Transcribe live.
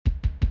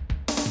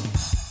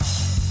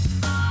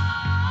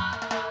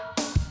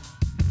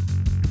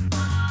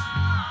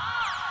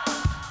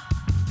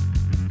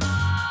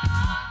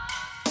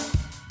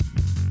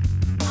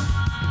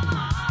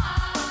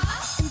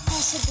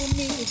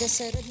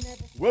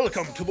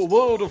Welcome to the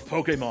world of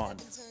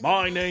Pokemon.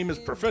 My name is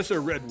Professor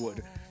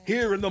Redwood.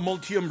 Here in the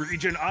Multium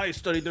region, I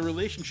study the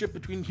relationship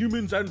between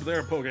humans and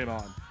their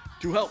Pokemon.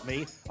 To help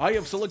me, I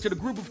have selected a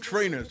group of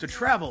trainers to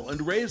travel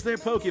and raise their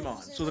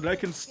Pokemon so that I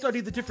can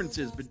study the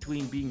differences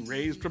between being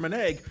raised from an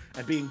egg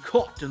and being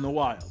caught in the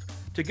wild.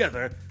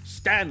 Together,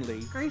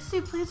 Stanley...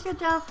 Gracie, please get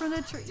down from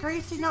the tree.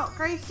 Gracie, no.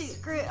 Gracie.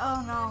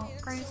 Oh, no.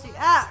 Gracie.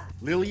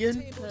 Lillian...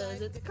 Because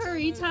it's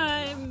curry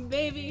time,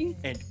 baby.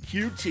 And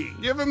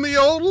QT. Give him the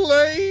old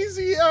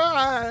lazy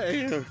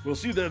eye. We'll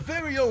see their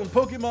very own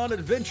Pokemon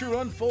adventure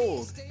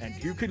unfold, and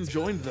you can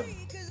join them.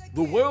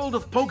 The world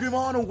of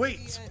Pokemon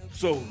awaits,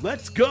 so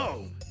let's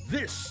go.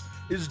 This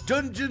is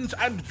Dungeons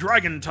and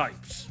Dragon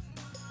Types.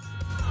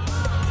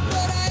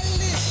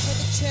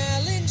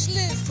 Challenge,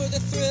 live for the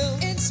thrill.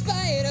 In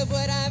spite of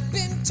what I've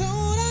been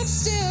told, I'm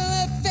still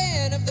a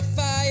fan of the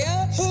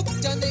fire.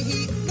 Hooked on the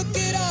heat, look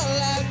at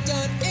all I've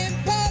done.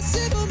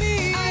 Impossible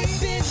me. I've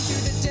been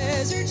through the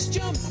deserts,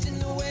 jumped in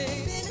the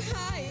waves, been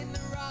high in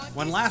the rock.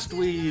 When last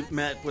we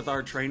met with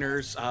our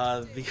trainers,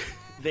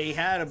 they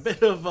had a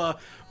bit of a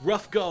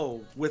rough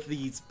go with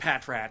these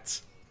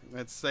Patrats.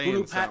 That's saying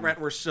Who something. Patrat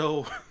were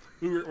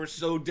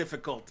so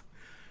difficult.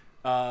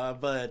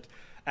 But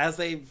as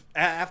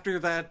after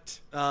that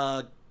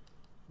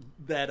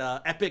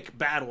epic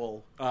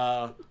battle,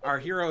 our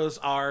heroes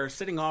are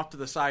sitting off to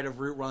the side of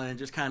Route Run and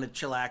just kind of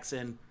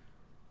chillaxing,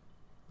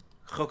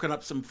 cooking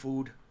up some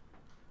food.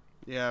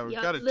 Yeah, we've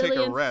Yep, got to take a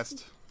Lillian's-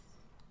 rest.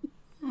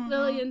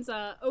 Lillian's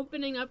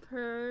opening up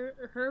her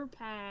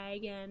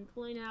bag and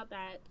pulling out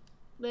that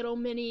little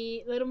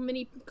mini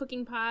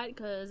cooking pot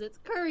because it's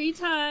curry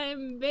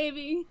time,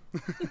 baby.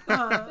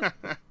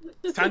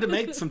 It's time to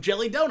make some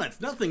jelly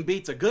donuts. Nothing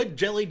beats a good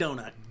jelly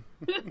donut.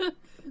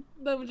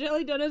 The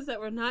jelly donuts that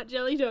were not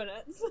jelly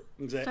donuts.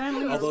 Exactly.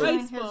 Stanley is Although doing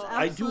his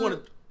I I do want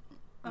absolute... to.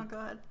 Oh, go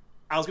ahead.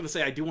 I was gonna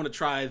say I do want to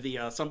try the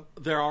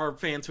There are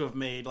fans who have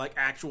made like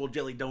actual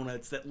jelly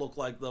donuts that look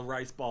like the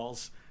rice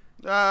balls,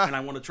 and I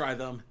want to try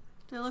them.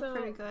 They look So-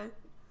 pretty good.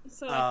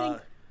 So I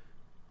think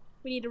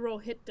we need to roll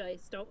hit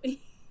dice, don't we?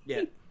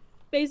 Yeah.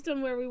 Based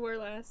on where we were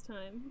last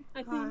time.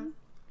 I think.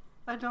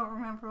 I don't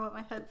remember what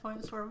my head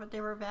points were, but they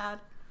were bad.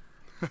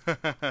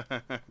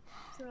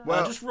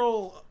 Well- Just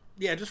roll.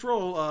 Yeah, just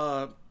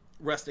roll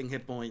resting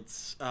hit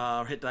points,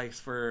 hit dice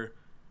for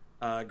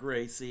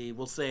Gracie.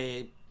 We'll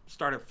say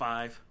start at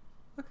 5.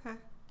 Okay.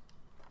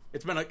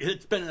 It's been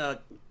a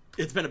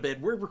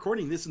bit. We're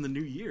recording this in the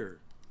new year.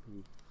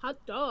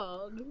 Hot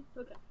dog.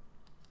 Okay.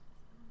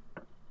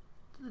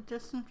 The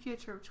distant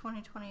future of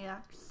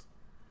 2020X.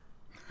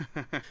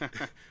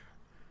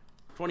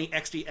 20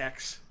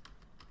 XDX.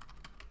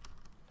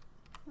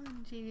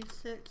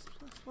 1d6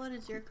 plus what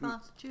is your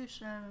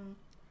constitution?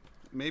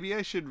 Maybe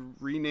I should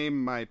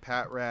rename my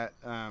Patrat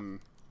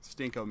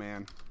Stinko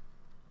Man.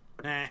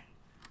 Nah.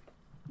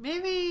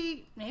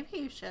 Maybe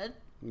you should.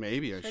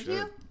 Maybe I Should should.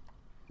 you?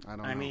 I don't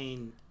know. I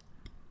mean,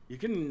 you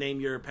can name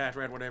your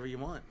Patrat whatever you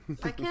want.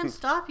 I can't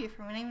stop you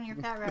from naming your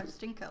cat rat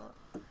Stinko.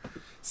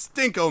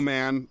 Stinko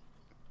Man.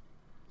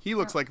 He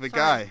looks Oh, like the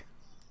sorry. guy.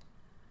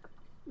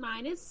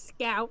 Mine is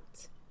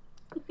Scout.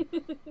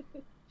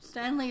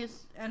 Stanley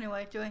is,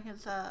 anyway, doing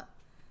his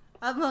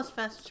utmost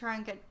best to try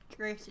and get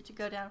Gracie to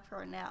go down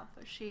for a nap,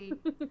 but she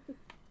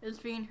is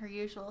being her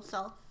usual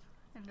self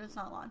and does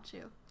not want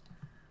to.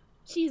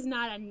 She's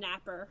not a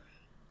napper.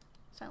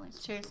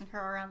 Stanley's chasing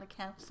her around the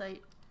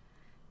campsite.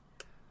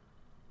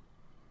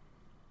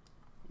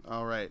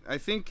 All right. I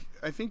think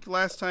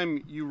last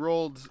time you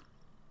rolled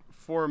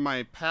for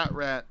my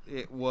Patrat,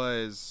 it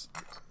was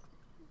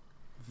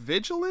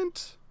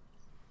Vigilant.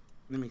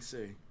 Let me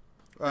see.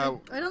 I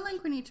don't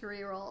think we need to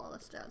re-roll all the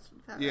stats. For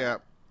the cat Yeah,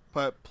 rat.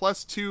 but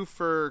 +2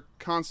 for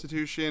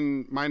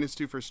Constitution,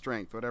 -2 for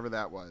Strength, whatever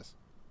that was.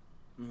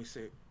 Let me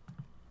see.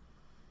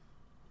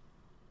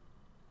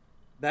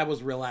 That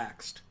was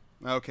relaxed.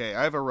 Okay,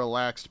 I have a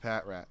relaxed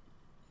Patrat.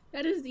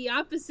 That is the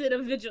opposite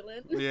of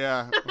vigilant.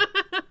 Yeah.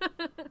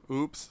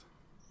 Oops.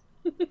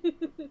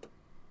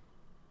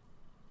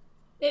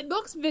 It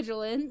looks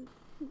vigilant.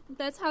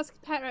 That's how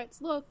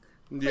Patrats look.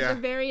 With Yeah.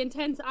 their very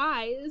intense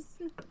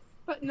eyes.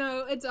 But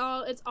no, it's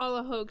all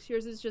a hoax.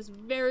 Yours is just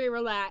very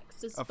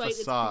relaxed despite its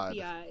facade.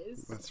 creepy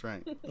eyes. That's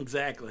right.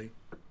 Exactly.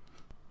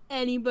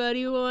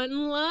 Anybody want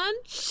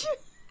lunch?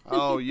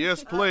 Oh,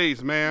 yes,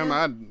 please, ma'am.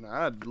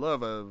 I'd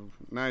love a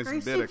nice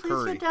Gracie, bit of please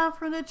curry. get down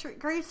from the tree.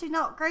 Gracie,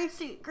 no.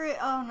 Gracie.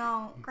 Oh,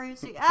 no.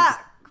 Gracie.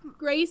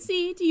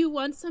 Gracie, do you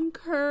want some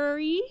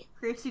curry?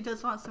 Gracie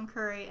does want some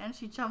curry, and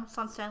she jumps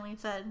on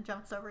Stanley's head and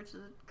jumps over to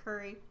the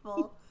curry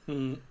bowl.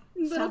 Little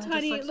just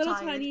looks tired.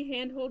 tiny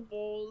handhold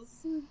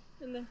bowls.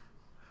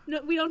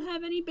 No, we don't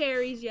have any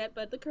berries yet,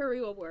 but the curry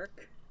will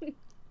work.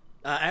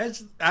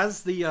 As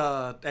you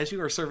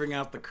are serving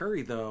out the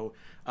curry, though,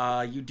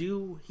 you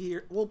do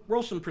hear. Well,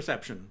 roll some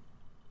perception.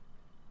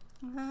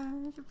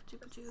 That's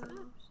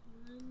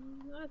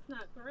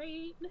not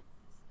great.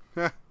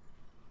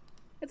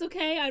 It's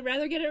okay. I'd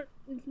rather get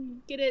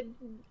it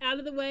out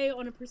of the way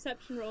on a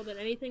perception roll than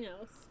anything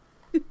else.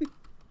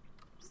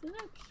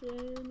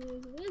 Perception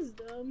is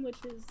wisdom, which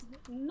is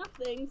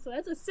nothing, so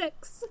that's a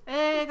 6.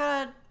 Hey, I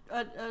got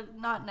a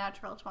not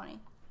natural 20.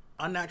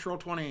 Unnatural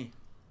 20.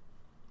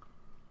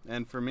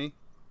 And for me?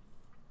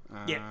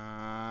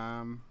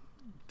 Yeah.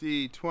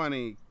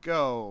 D20,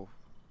 go.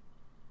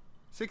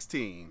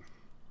 16.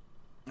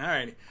 All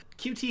right.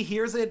 QT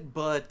hears it,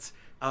 but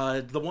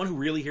the one who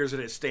really hears it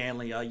is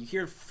Stanley. You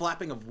hear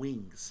flapping of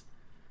wings,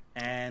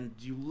 and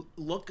you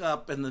look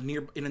up in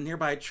a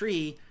nearby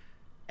tree,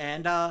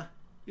 and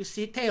you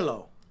see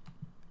Talo.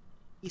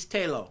 He's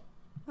Talo.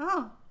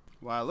 Oh.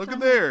 Wow, look at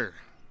there.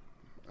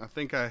 I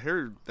think I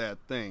heard that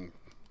thing.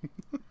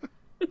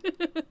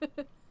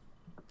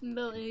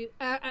 Lily,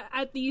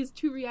 at these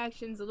two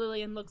reactions,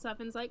 Lillian looks up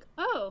and is like,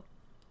 "Oh,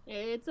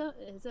 it's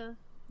a."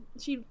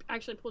 She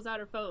actually pulls out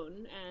her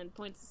phone and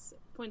points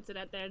it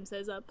at there and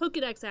says,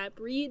 "Pokédex app,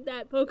 read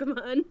that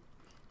Pokemon."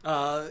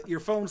 Your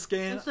phone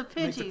scan. It's a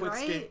makes Pidgey, quick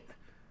right?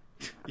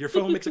 Your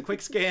phone makes a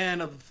quick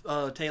scan of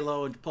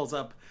Talo and pulls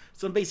up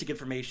some basic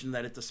information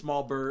that it's a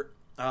small bird.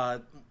 I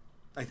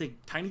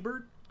think tiny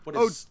bird. What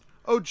is?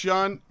 Oh,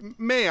 John,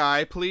 may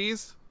I,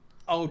 please?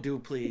 Oh, do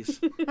please.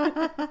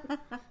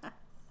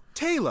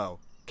 Talo.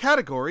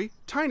 Category,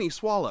 tiny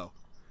swallow.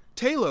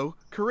 Talo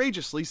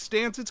courageously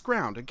stands its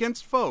ground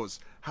against foes,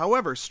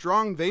 however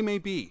strong they may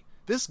be.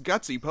 This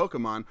gutsy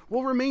Pokemon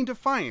will remain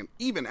defiant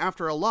even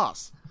after a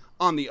loss.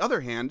 On the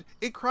other hand,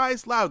 it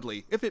cries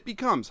loudly if it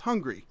becomes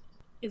hungry.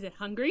 Is it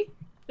hungry?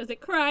 Does it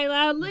cry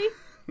loudly?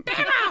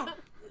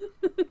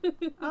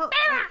 Oh,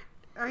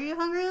 are you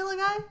hungry, little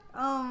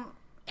guy?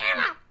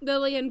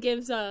 Lillian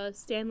gives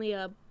Stanley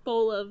a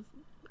bowl of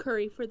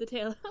curry for the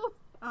Talo.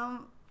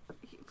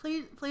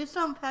 Please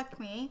don't peck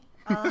me.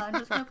 I'm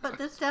just gonna put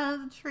this down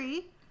at the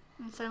tree.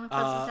 And Stanley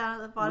puts it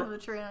down at the bottom of the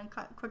tree and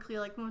then quickly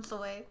moves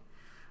away.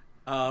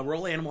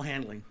 Roll animal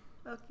handling.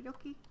 Okie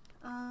dokie.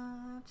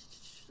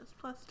 That's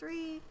plus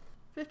 3.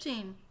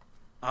 15.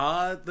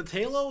 The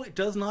Talo, it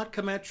does not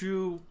come at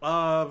you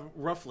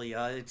roughly.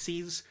 It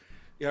sees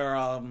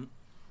your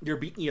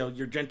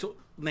gentle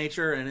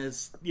nature and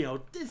is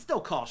it's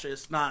still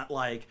cautious, not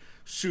like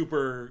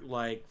super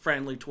like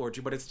friendly towards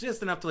you, but it's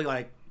just enough to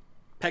like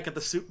peck at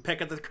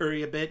the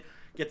curry a bit,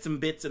 get some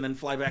bits, and then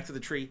fly back to the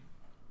tree.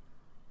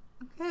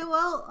 Okay,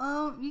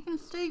 well, you can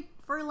stay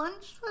for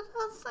lunch with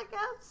us, I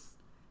guess.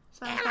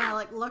 So I kind of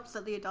like looks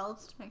at the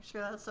adults to make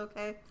sure that's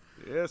okay.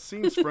 Yeah,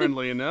 seems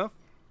friendly enough.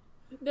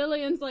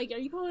 Lillian's like, are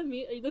you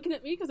looking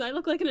at me because I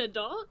look like an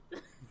adult?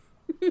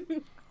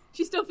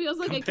 She still feels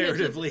like a kid.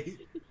 Comparatively.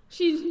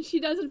 She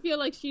doesn't feel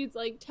like she's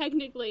like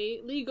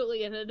technically,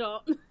 legally an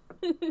adult.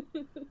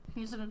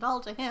 He's an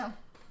adult to him.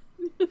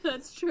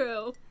 That's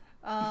true.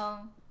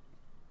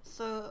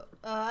 So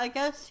I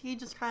guess he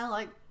just kind of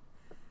like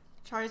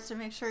tries to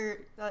make sure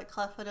that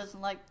Cleffa doesn't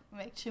like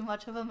make too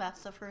much of a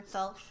mess of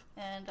herself,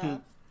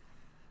 and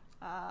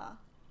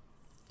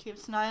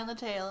keeps an eye on the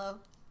Talo.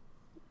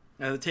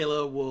 The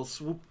Talo will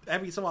swoop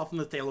every so often.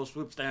 The Talo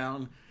swoops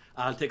down,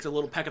 takes a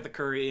little peck at the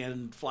curry,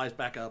 and flies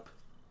back up.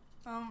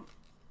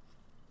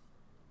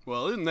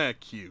 Well, isn't that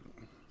cute?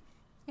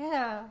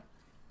 Yeah.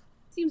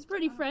 Seems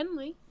pretty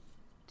friendly.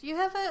 Do you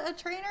have a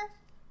trainer,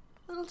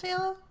 little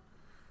Talo?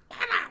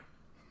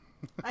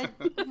 I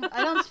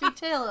don't speak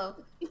Talo.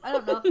 I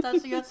don't know if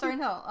that's a yes or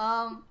no.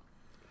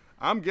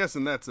 I'm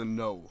guessing that's a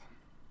no.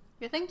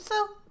 You think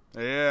so?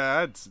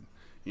 Yeah,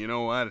 you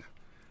know what?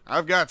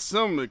 I've got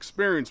some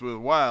experience with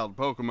wild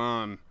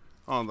Pokemon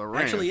on the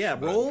ranch. Actually, yeah.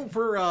 but-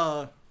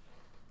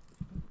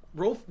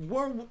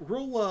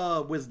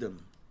 Roll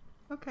wisdom.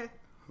 Okay.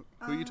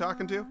 Who are you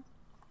talking to?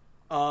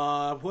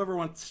 Whoever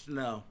wants to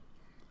know.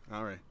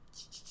 All right.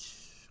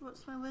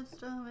 What's my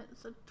wisdom?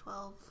 It's a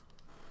 12.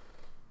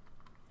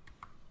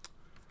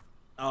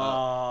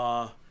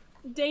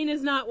 Dane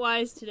is not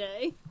wise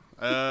today.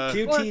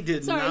 QT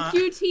did Sorry, not.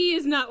 QT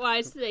is not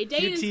wise today.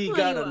 Dane is QT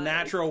plenty got a wise.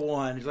 natural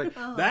 1. He's like,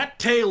 that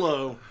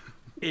Talo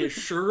is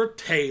sure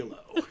Talo.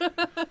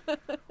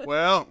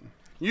 Well,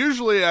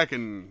 usually I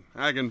can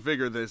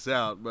figure this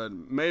out, but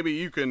maybe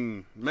you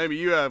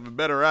have a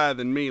better eye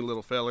than me,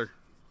 little feller.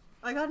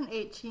 I got an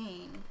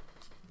 18.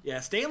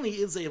 Yeah, Stanley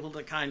is able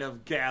to kind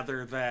of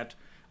gather that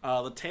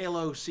the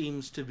Talo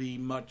seems to be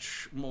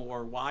much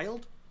more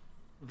wild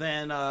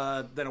than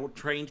a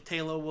trained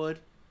Talo would.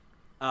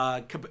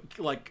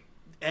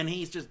 And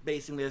he's just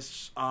basing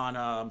this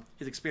on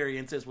his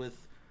experiences with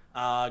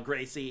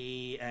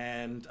Gracie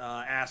and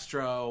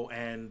Astro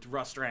and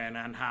Rustran,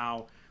 and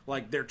how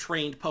like their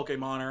trained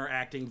Pokemon are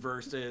acting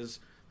versus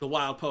the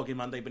wild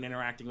Pokemon they've been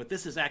interacting with.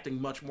 This is acting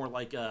much more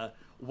like a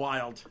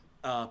wild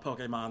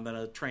Pokemon than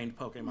a trained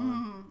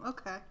Pokemon.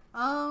 Okay.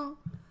 So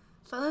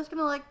I'm just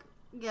gonna like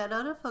get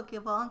out a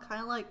Pokeball and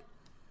kind of like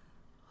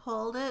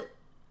hold it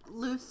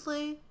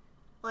loosely,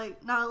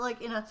 like not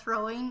like in a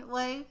throwing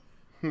way.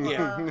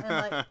 Yeah. And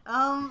like,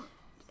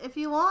 if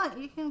you want,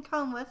 you can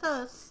come with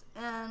us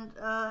and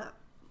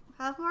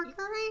have more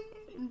curry.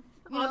 You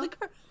know?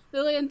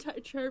 Lillian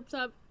chirps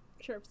up.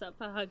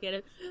 Haha, get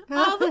it?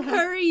 All the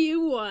curry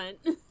you want.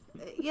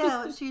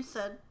 Yeah, what she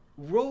said.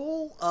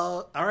 Roll.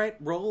 All right.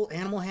 Roll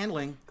animal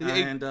handling.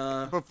 And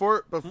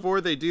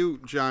Before they do,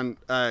 John,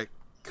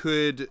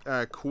 could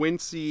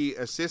Quincy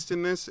assist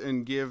in this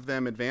and give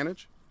them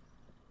advantage?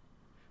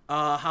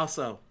 How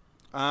so?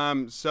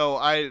 So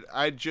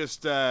I'd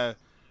just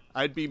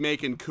I'd be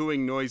making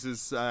cooing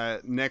noises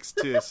next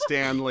to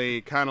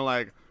Stanley, kind of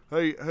like,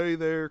 hey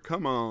there,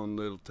 come on,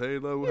 little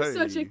Taylor. You're Hey.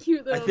 such a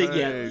cute I little think bird.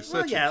 yeah. Hey, Well,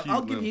 such a yeah. cute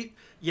I'll give little- you.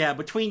 Yeah,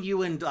 between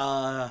you and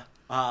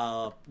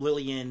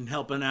Lillian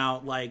helping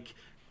out, like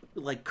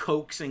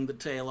coaxing the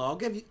tailor, I'll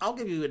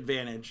give you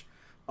advantage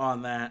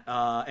on that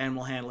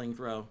animal handling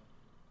throw.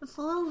 It's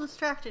a little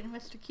distracting,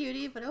 Mr.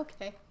 Cutie, but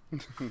okay.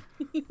 I'm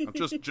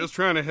just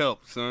trying to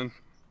help, son.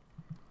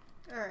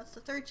 Alright, it's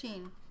a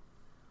 13.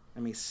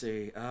 Let me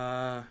see.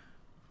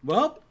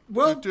 Roll.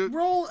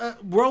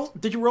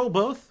 Did you roll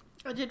both?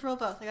 I did roll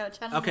both. I got a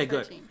 10 Okay, and a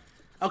good. 13.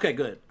 Okay,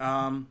 good.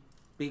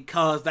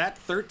 Because that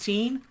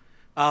 13,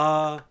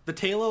 the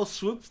Tailo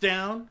swoops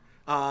down,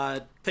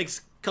 takes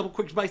a couple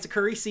quick bites of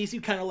curry, sees you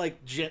kind of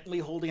like gently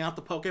holding out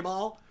the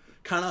Pokeball,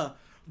 kind of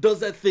does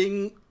that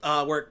thing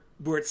where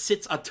it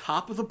sits on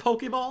top of the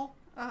Pokeball,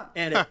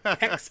 and it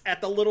pecks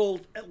at the little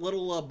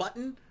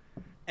button,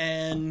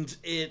 and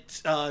it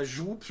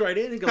zwoops right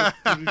in and goes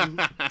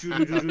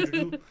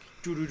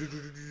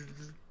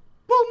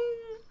boom.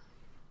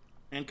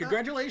 And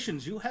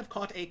congratulations, you have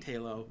caught a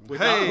Tailo.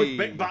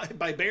 Hey!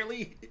 By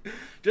barely,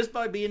 just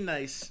by being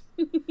nice.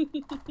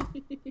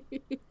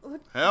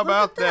 How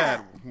about Look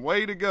at that?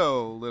 Way to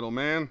go, little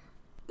man.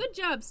 Good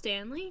job,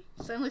 Stanley.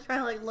 Stanley's trying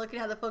to like looking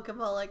at the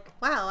Pokeball like,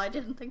 wow, I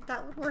didn't think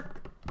that would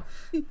work.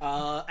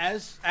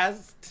 As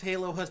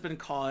Tailo has been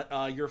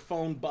caught, your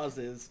phone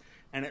buzzes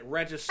and it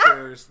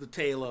registers the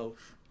Tailo.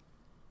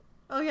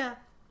 Oh yeah.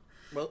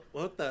 Well,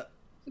 what the?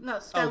 No,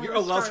 Stanley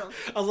was startled.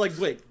 I was like,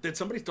 wait, did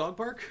somebody's dog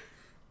bark?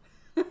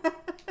 All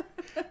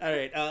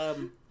right.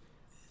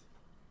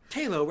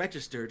 Tailo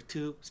registered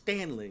to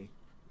Stanley.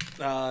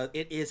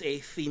 It is a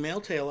female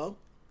Tailo.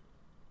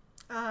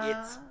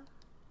 It's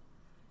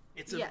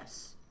a,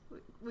 Yes.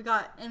 We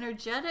got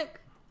energetic.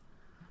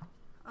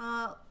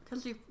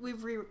 Because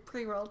we've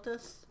pre-rolled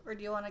this, or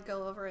do you want to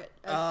go over it?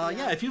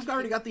 yeah. If you've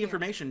already got the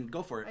information,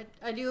 go for it.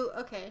 I do.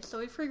 Okay, so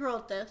we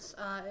pre-rolled this.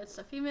 It's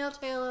a female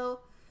Tailo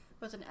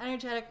with an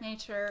energetic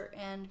nature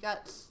and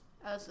guts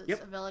as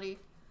its ability.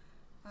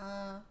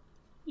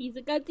 She's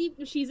a gutsy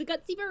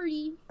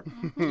birdie.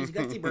 She's a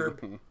gutsy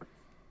burb.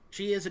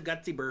 She is a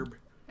gutsy burb.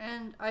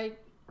 And I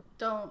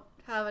don't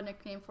have a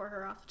nickname for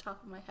her off the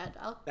top of my head.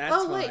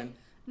 That's wait. fine.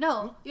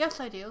 No, yes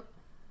I do.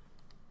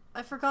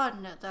 I've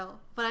forgotten it though,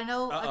 but I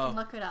know I Uh-oh. can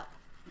look it up.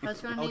 I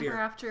was going to Oh, name dear. her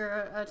after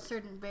a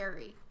certain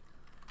berry.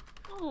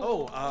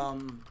 Oh,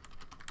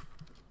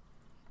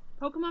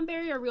 Pokemon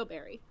berry or real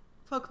berry?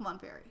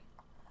 Pokemon berry.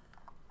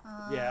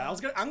 yeah.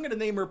 I'm gonna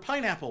name her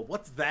Pineapple.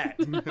 What's that?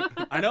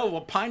 I know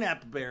a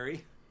pineapple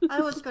berry. I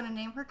was going to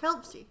name her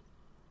Kelpsy.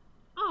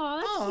 Aw,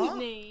 that's a Aw. sweet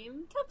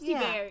name. Kelpsy Yeah.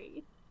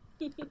 berry.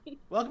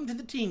 Welcome to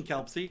the team,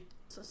 Kelpsy.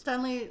 So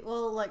Stanley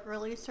will like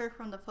release her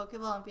from the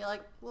Pokeball and be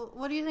like, well,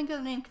 "What do you think of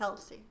the name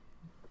Kelpsy?"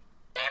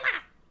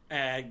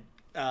 And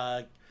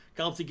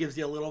Kelpsy gives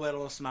you a little bit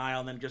of a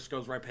smile and then just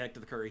goes right back to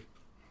the curry.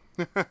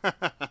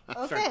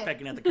 Starts Okay.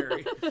 pecking at the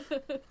curry.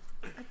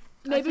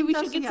 Maybe think we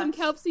that's should get a some yes.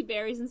 Kelpsy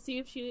berries and see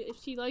if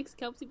she likes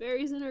Kelpsy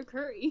berries in her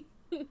curry.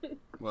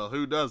 Well,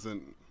 who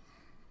doesn't?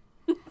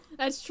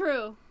 That's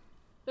true.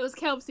 Those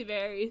Kelpsy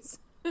berries.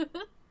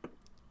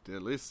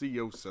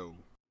 Delicioso.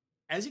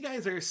 As you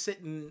guys are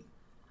sitting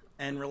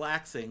and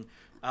relaxing,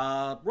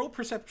 roll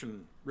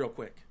perception real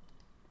quick.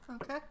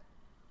 Okay.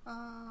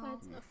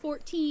 That's a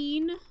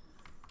 14.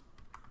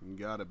 You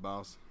got it,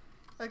 boss.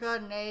 I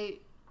got an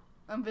 8.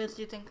 I'm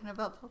busy thinking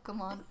about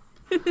Pokemon.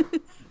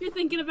 You're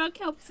thinking about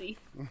Kelpsy.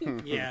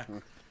 Yeah.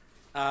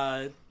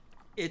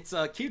 It's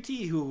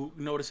QT who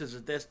notices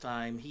it this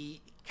time.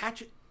 He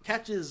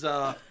catches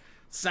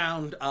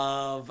sound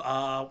of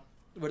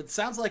what it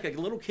sounds like a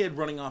little kid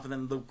running off, and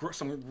then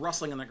some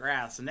rustling in the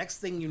grass. The next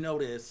thing you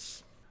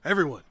notice,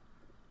 Everyone,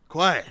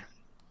 quiet.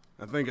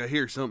 I think I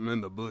hear something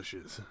in the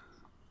bushes.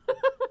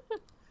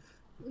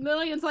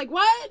 Lillian's like,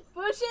 what?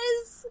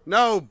 Bushes?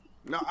 No,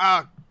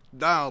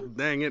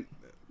 dang it.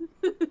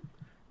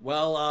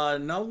 well,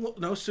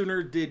 no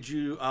sooner did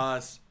you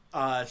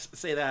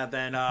say that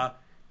than a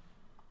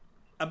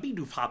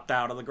Bidoof hopped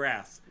out of the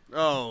grass.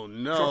 Oh,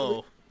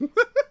 no.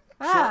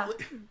 Ah,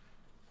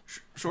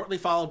 Shortly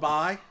followed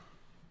by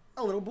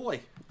a little boy.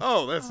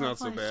 Oh, that's Oh, not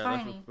so it's bad.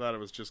 tiny. I thought it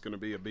was just going to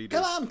be a beat.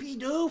 Come on,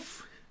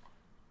 Bidoof.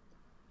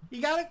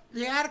 You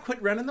gotta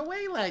quit running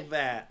away like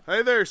that.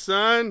 Hey there,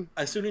 son.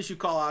 As soon as you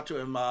call out to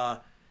him,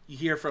 you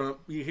hear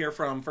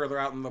from further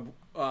out in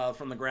the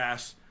from the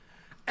grass,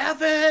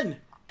 Evan,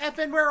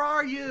 where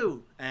are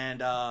you? And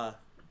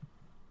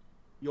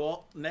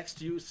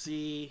you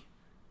see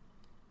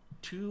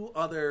 2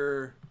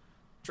 other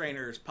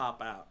trainers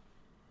pop out.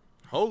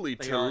 Holy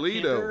They are a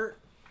Toledo. camper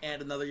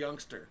and another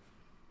youngster.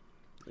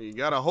 You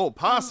got a whole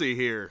posse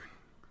here.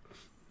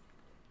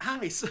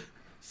 Hi,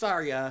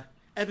 sorry,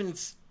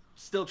 Evan's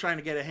still trying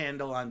to get a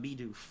handle on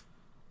Bidoof.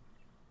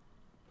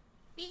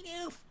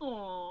 Bidoof.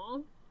 Aw.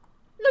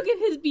 Look at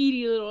his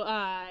beady little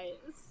eyes.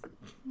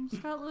 He's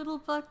got little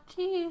buck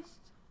teeth.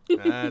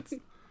 That's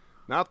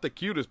not the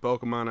cutest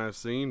Pokemon I've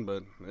seen,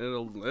 but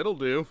it'll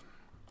do.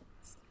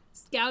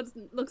 Scout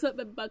looks up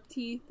at buck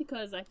teeth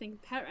because I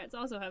think pet rats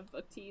also have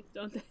buck teeth,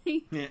 don't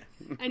they? Yeah.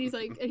 And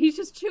he's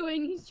just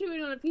chewing. He's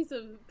chewing on a piece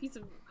of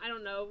I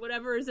don't know,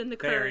 whatever is in the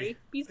curry. Berry.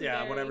 Piece of Yeah,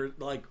 berry. whatever.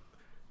 Like,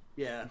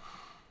 yeah.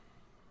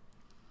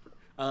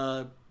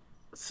 So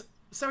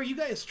are you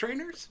guys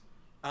trainers?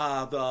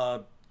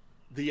 The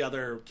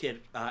other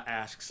kid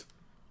asks.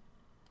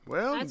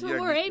 Well, That's what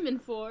we're aiming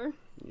for.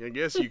 I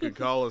guess you could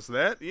call us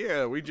that.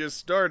 Yeah, we just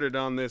started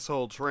on this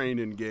whole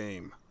training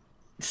game.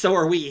 So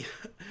are we.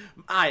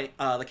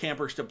 The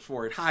camper steps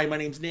forward. Hi, my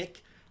name's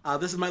Nick.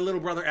 This is my little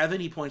brother Evan.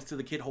 He points to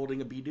the kid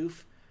holding a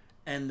Bidoof,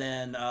 and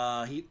then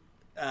he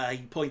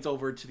points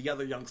over to the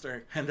other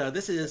youngster. And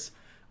this is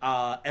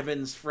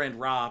Evan's friend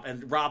Rob.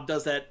 And Rob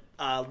does that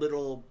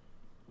little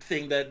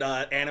thing that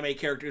anime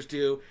characters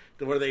do,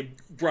 where they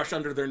brush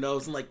under their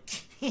nose and like.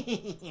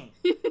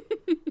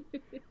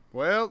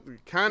 Well,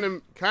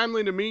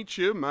 kindly to meet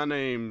you. My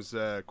name's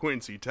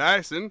Quincy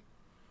Tyson.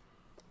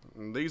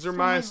 And these are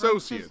my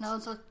associates.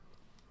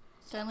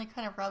 Stanley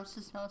kind of rubs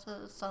his nose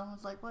at his son.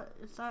 Was like, "What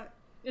is that?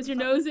 Is your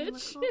that nose what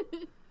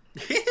you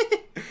itch?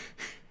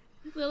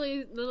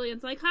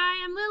 Lillian's like,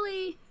 hi, I'm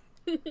Lily.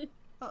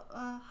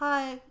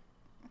 Hi.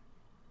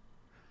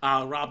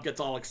 Rob gets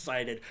all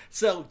excited.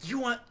 So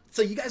you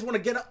guys want to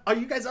get up? Are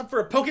you guys up for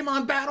a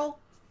Pokemon battle?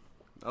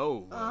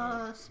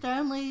 Oh.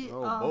 Stanley.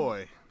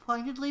 Boy.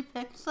 Pointedly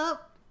picks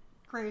up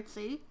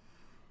Gracie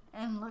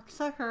and looks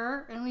at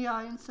her in the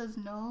eye and says,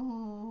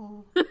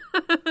 "No,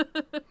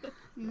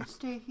 you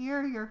stay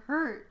here. You're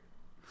hurt."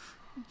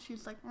 And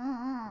she's like,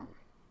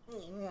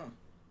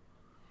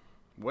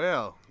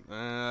 Well,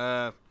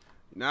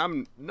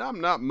 I'm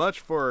not much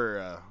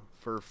for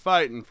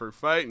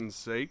fighting's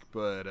sake,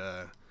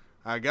 but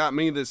I got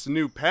me this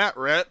new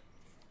Patrat.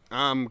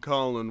 I'm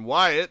calling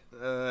Wyatt.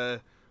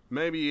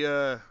 Maybe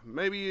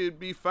it'd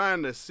be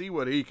fine to see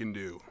what he can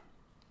do.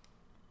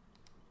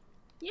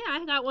 Yeah,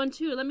 I got one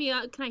too. Let me.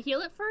 Can I heal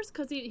it first?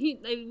 Because we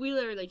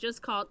literally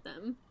just caught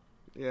them.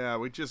 Yeah,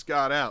 we just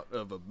got out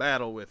of a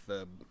battle with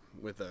a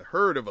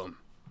herd of them.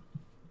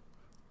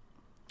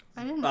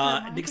 "I didn't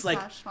know Nick's to like-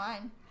 cash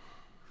mine."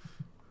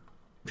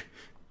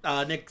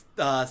 Nick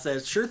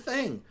says, "Sure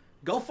thing,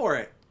 go for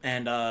it."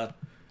 And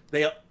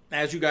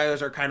as you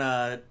guys are kind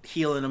of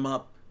healing him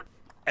up,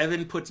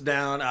 Evan puts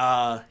down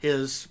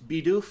his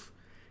Bidoof,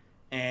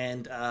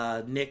 and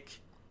Nick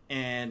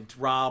and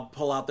Rob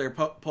pull out their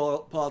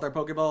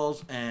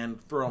Pokeballs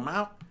and throw them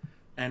out,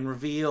 and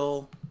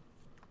reveal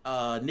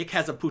Nick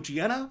has a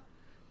Poochyena,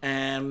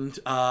 and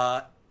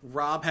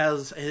Rob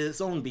has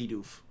his own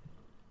Bidoof.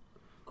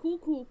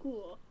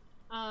 Cool.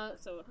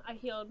 So I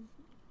healed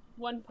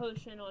one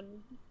potion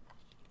on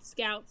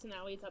Scouts, and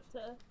now he's up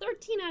to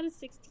 13 out of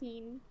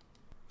 16.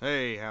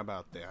 Hey, how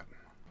about that?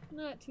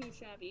 Not too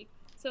shabby.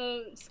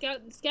 So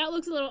Scout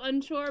looks a little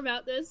unsure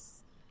about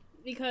this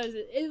because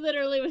it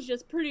literally was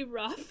just pretty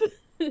rough.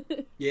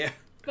 Yeah.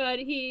 But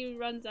he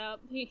runs out.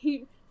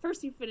 He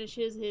first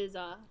finishes his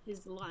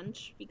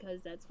lunch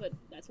because that's what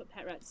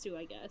pet rats do,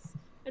 I guess,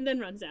 and then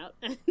runs out.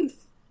 And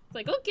it's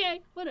like,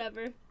 okay,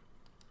 whatever.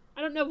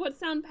 I don't know what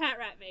sound Pat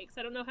Rat makes.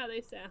 I don't know how they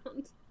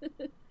sound.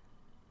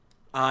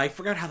 I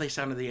forgot how they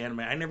sounded in the anime.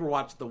 I never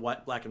watched the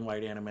black and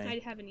white anime.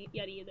 I haven't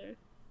yet either.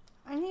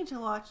 I need to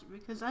watch it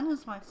because N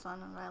is my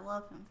son and I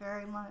love him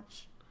very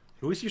much.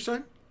 Who is your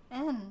son?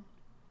 N.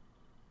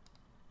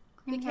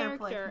 Green hair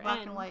boy character, from Black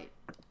N. and White.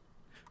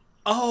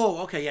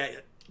 Oh, okay,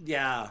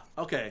 yeah,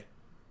 okay.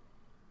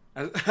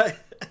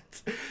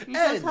 He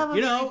does have a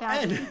very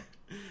bad N.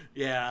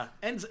 Yeah,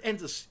 N's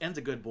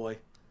a good boy.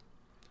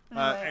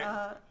 Anyway,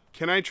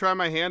 Can I try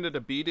my hand at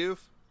a Bidoof?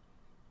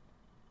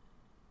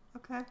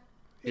 okay.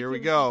 Here we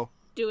go.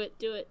 Do it.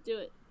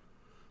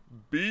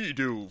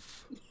 Bidoof.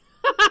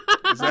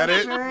 Is that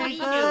it? Very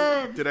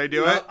good. Did I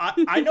do it?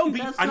 I know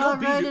That's I know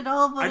not right at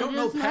all, but I don't it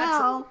know is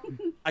now.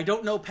 I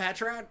don't know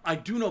Patrat. I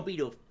do know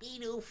Bidoof.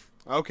 Bidoof.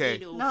 Okay.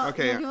 Bidoof. No,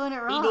 Okay. you're doing it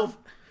Bidoof.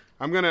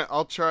 wrong.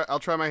 I'll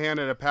try my hand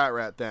at a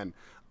Patrat then.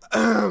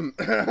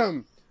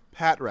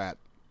 Patrat.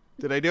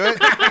 Did I do it?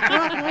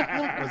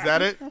 Was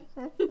that it? Did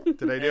I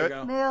do There you it?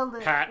 go. Nailed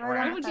it. Pat Right Rat.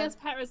 I on would time. guess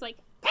Pat Rat's like,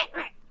 Pat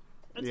Rat!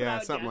 That's what I Yeah,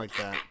 would something guess.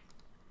 like that.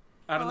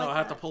 I don't know. like I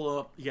have to that. pull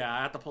up. Yeah,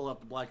 I have to pull up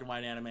the black and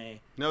white anime.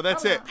 No,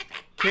 that's it.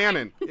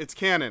 Canon. It's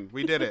canon.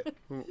 We did it.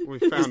 We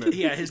found it.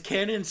 Yeah, his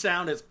canon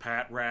sound is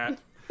Pat Rat.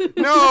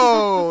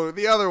 No,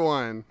 the other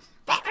one.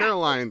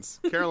 Caroline's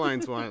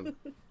one.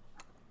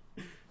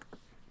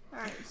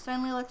 Alright,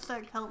 Stanley looks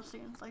at Kelsey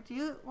and is like, "Do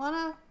you want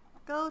to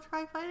go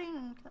try fighting?"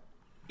 And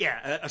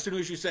Yeah, as soon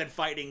as you said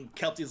fighting,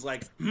 Kelty's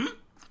like,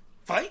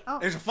 fight? Oh.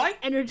 There's a fight?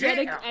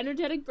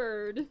 Energetic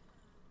bird.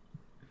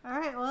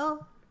 Alright,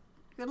 well,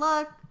 good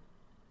luck.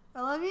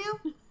 I love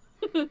you.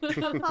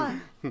 Have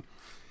fun.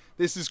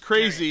 This is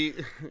crazy.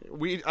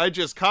 I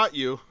just caught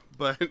you,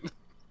 but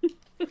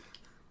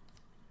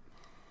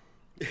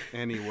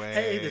anyway.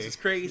 Hey, this is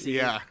crazy.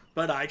 Yeah.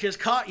 But I just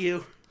caught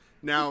you.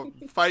 Now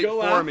fight Go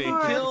for out me. and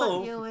Before I kill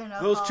put you in a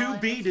those hole, two I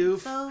miss Bidoof. you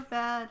So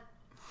bad.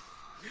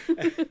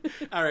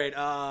 All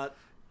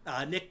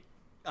right, Nick.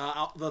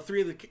 The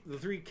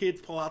three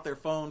kids pull out their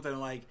phones and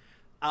like,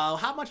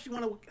 how much do you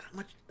want to? How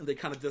much? And they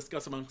kind of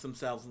discuss amongst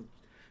themselves. And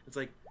it's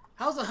like,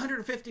 how's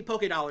 150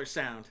 $Poké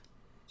sound?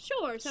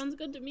 Sure, sounds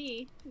good to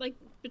me. Like,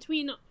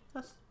 between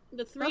That's,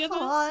 the three That's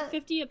of a us, lot.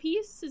 50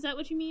 apiece? Is that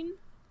what you mean?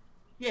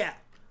 Yeah.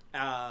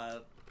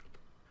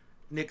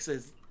 Nick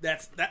says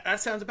that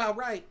sounds about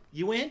right.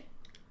 You in?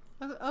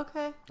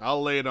 okay.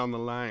 I'll lay it on the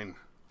line.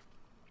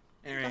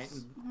 All right.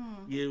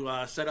 You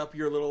set up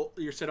your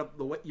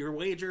your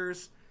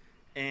wagers,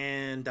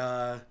 and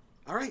all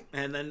right,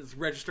 and then it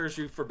registers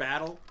you for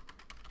battle,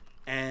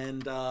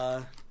 and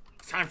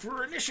it's time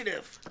for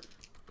initiative.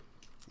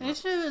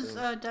 Initiative is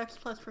Dex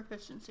plus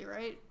proficiency,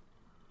 right?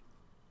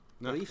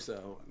 I believe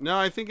so. No,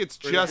 I think it's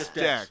Or is it just just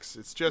Dex? Dex.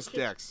 It's just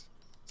Dex.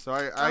 So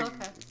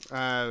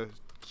Okay.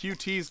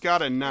 QT's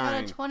got a I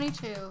 9. got a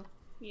 22.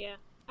 Yeah.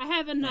 I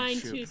have a 9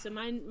 shoot. too, so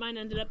mine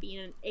ended up being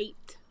an 8.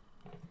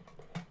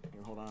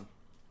 Here, hold on.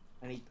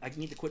 I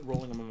need to quit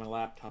rolling them on my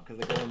laptop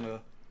because they go in the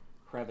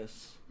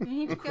crevice. You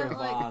need to get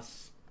like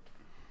Crevasse.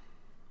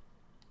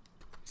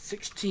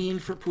 16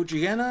 for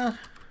Pugiana.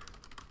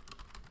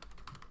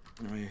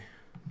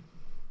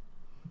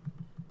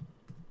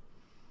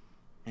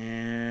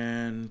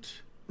 And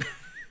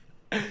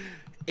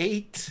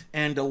 8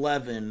 and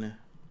 11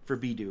 for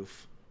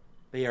Bidoof.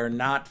 They are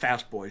not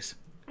fast boys.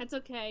 That's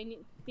okay.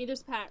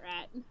 Neither's Pat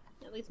Rat.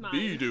 At least mine.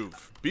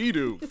 Bidoof.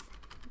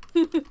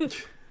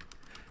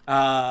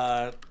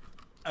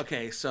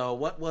 Okay, so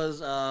what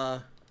was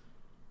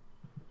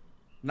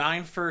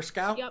 9 for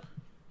Scout? Yep.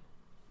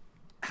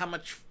 How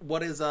much?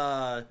 What is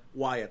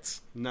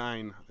Wyatt's?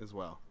 9 as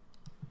well.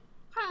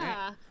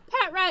 Ha!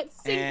 Pat Rat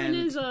And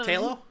synchronism.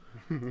 Taylor?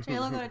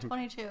 Taylor got a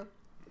 22.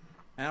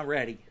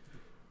 Alrighty.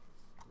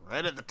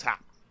 Right at the top.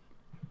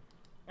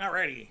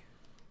 Alrighty.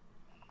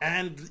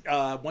 And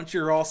once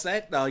you're all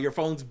set, your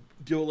phones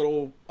do a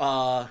little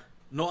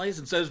noise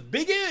and says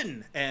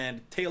begin,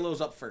 and Taylor's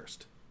up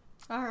first.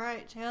 All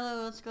right,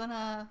 Taylor is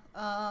gonna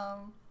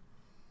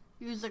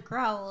use a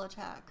growl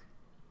attack.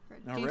 For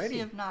a Alrighty.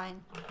 DC of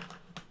 9.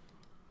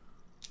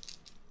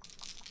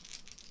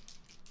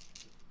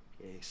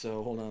 Okay,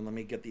 so hold on, let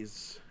me get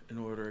these in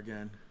order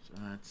again. So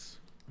that's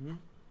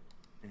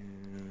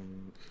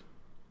and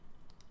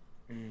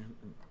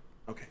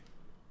okay.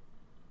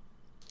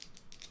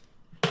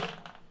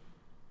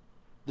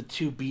 The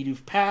 2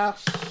 Bidoof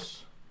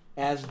pass,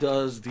 as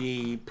does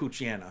the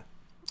Puchiana.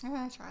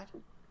 I tried.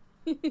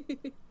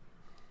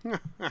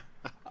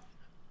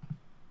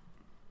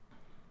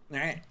 All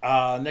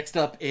right. Next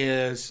up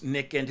is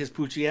Nick and his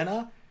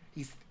Puchiana.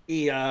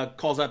 He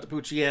calls out the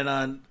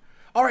Puchiana. And,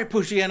 all right,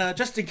 Puchiana,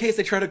 just in case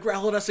they try to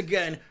growl at us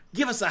again,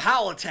 give us a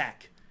howl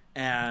attack.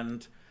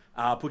 And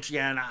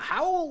Puchiana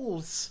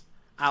howls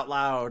out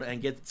loud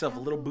and gets itself a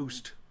little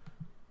boost.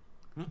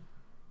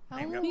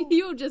 There we go.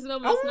 You just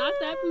almost knocked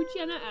that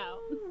Puchiana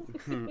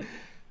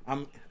out.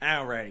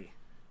 Alrighty.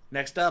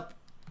 Next up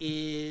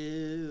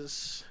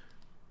is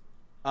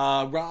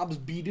Rob's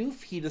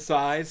Bidoof. He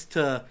decides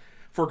to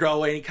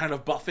forego any kind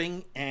of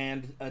buffing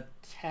and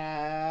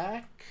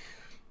attack.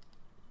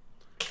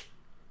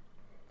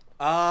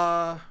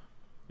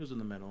 Who's in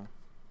the middle?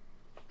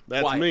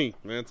 That's Wyatt. me.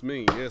 That's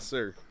me. Yes,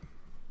 sir.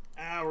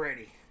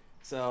 Alrighty.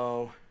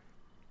 So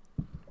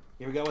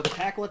here we go with the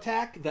tackle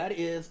attack. That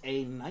is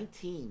a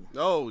 19.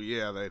 Oh,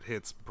 yeah, that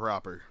hits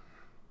proper.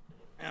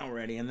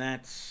 Alrighty, and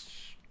that's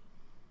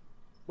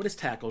what is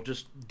tackle?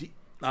 Just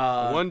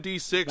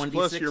 1d6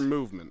 plus 1d6? your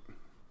movement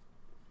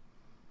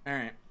all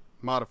right.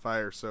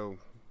 modifier, so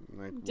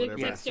like whatever.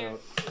 Yeah, Dexterity.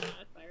 so-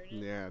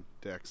 Yeah,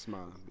 Dex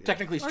mod. Yeah.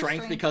 Technically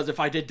strength, strength. because if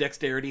I did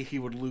dexterity, he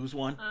would lose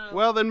one.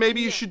 Well, then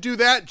maybe you should do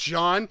that,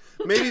 John.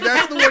 Maybe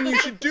that's the one you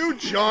should do,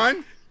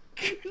 John.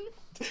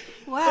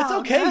 Wow. It's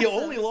okay. You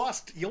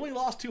impressive. only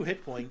lost 2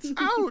 hit points.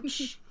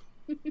 Ouch.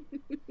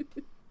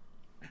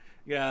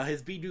 Yeah,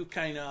 his Bidoof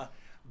kind of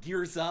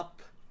gears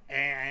up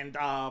and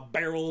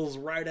barrels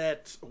right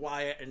at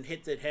Wyatt and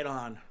hits it head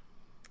on.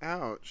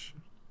 Ouch.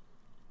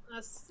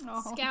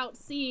 Oh. Scout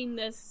seeing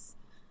this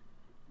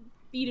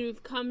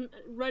Bidoof come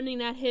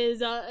running at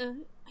his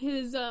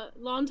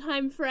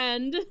longtime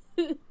friend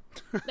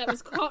that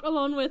was caught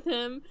alone with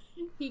him.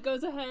 He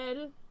goes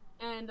ahead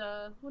and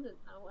I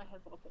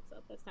have all fixed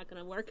up. That's not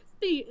gonna work.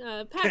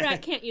 The Pat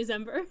Rat can't use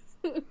Ember.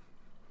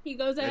 He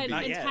goes ahead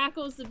Not and yet.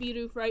 tackles the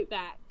Bidoof right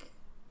back.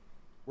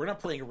 We're not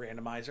playing a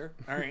randomizer.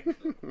 All right.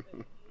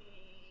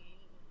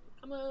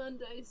 Come on,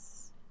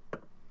 dice.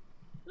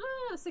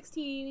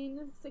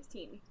 16.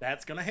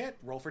 That's going to hit.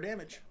 Roll for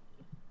damage.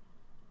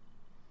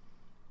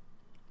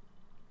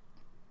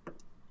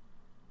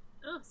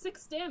 Oh,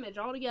 6 damage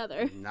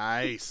altogether.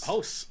 Nice.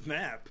 Oh,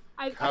 snap.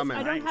 I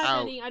Coming don't have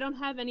out. any. I don't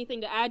have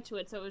anything to add to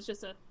it, so it was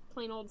just a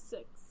plain old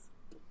 6.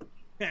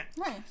 Nice.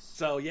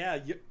 So, yeah,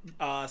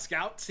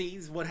 Scout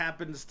sees what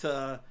happens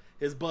to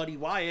his buddy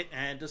Wyatt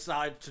and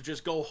decides to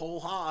just go whole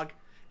hog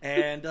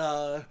and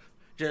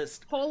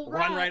just Whole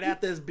run rat. right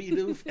at this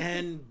Bidoof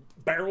and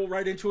barrel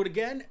right into it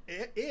again,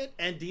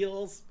 and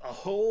deals a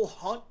whole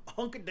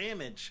hunk of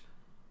damage.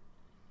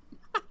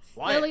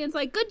 Wyatt. Lillian's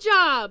like, good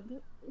job.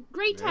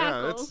 Great Yeah,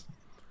 tackle.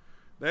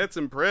 that's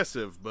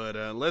impressive, but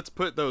let's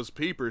put those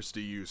peepers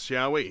to use,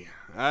 shall we?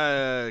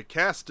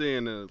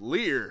 Casting a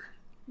leer.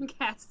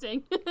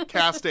 Casting.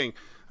 Casting.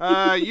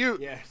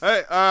 Yes.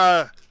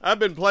 I've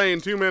been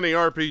playing too many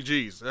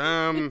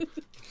RPGs.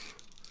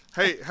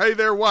 Hey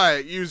there,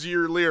 Wyatt. Use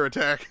your leer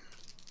attack.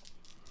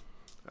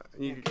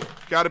 You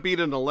gotta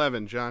beat an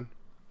 11, John.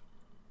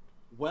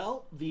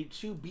 Well, the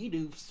two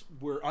Bidoofs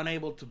were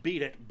unable to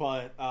beat it,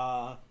 but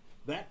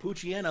that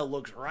Pucciana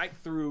looks right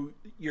through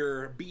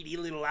your beady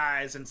little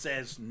eyes and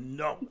says,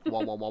 no.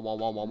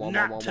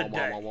 Not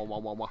today.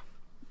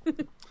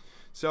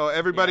 So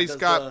everybody's Yeah,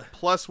 got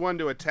 +1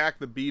 to attack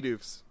the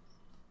Bidoofs.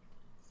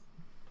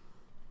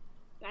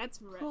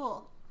 That's right.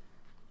 Cool.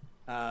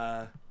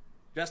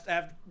 Just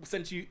after,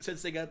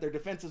 since they got their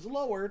defenses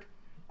lowered,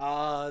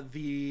 Evan's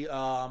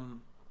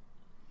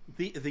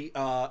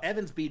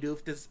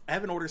Bidoof,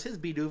 Evan orders his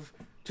Bidoof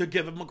to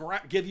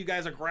give you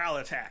guys a growl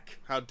attack.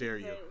 How dare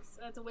you? Okay, so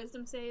that's a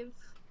wisdom save.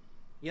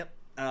 Yep,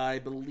 I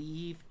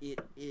believe it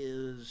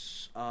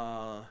is.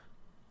 Damn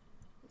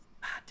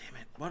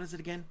it! What is it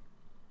again?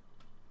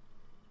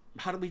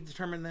 How did we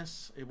determine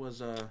this? It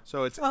was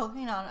So it's Oh,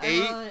 hang on.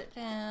 8. I wrote it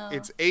down.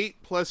 It's 8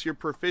 plus your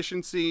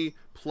proficiency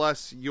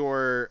plus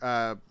your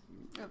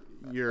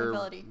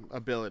ability.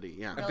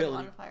 Yeah. ability.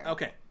 modifier.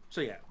 Okay,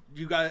 so yeah,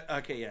 you got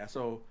okay. Yeah,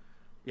 so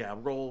yeah,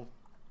 roll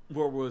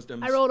more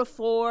wisdoms. I rolled a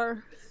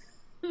 4.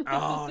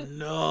 Oh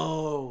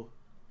no.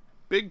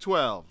 Big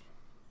 12.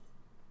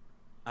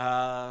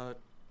 What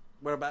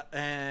about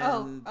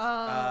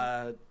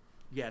yeah.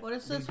 What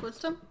is this?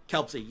 Wisdom?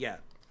 Kelpsy, yeah.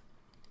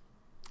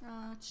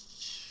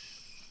 That's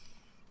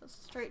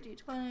straight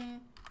D20.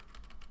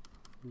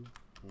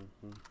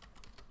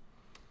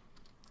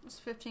 It's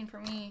 15 for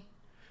me.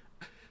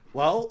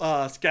 Well,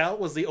 Scout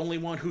was the only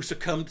one who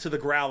succumbed to the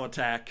growl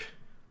attack.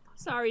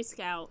 Sorry,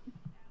 Scout.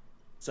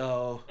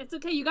 So It's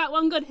okay, you got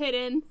one good hit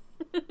in.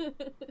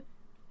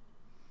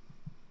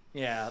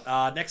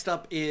 yeah. Next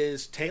up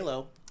is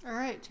Talo. All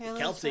right, Taylor's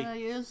Kelsey. gonna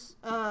use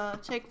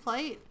take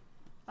flight.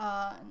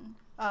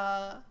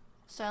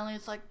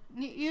 Stanley's like,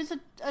 use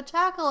a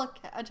tackle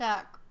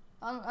attack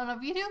on a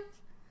Bidoof.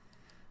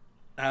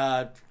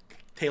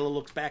 Taylor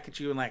looks back at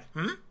you and like,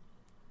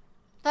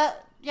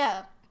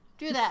 Yeah,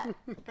 do that.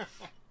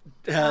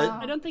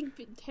 I don't think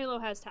Halo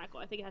has tackle.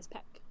 I think it has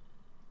peck.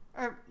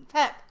 Or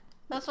peck.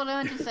 That's what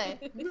I meant to say.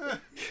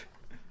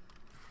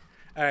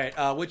 All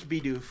right. Which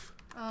Bidoof?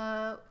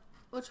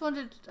 Which one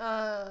did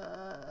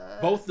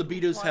Both the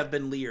Bidoofs what? have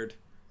been leered.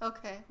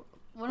 Okay,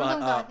 one But, of them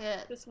got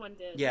hit. This one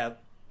did. Yeah.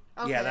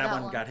 Okay, yeah, that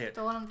one got hit.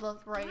 The one on the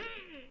right.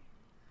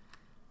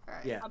 All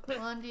right. Yeah. I'll put-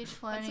 1d20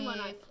 that's the one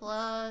I-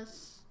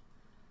 plus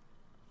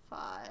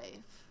 5.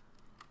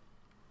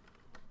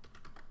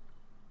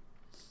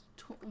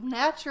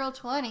 Natural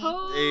 20.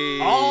 Oh, Hey.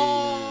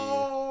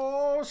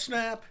 Oh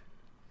snap!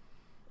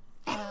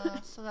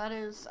 So that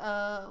is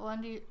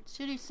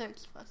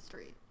 2d6 plus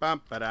 3.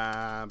 Bum,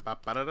 ba-da,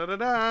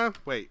 ba-ba-da-da-da-da.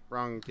 Wait,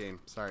 wrong game.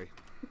 Sorry.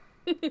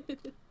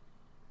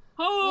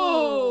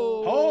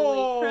 oh,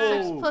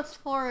 Oh! 6 plus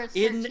 4 is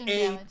 13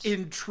 damage.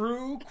 In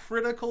true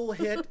critical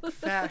hit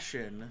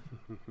fashion,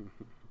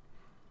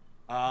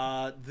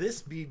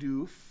 this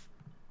Bidoof,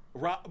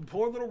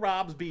 poor little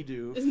Rob's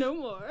Bidoof, There's no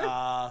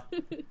more.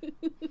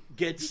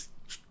 gets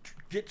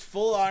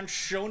full on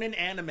shonen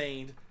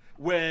animated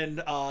when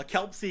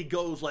Kelpsy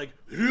goes like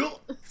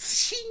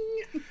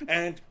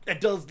and it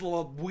does the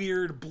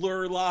weird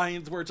blur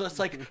lines where it's just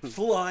like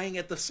flying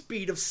at the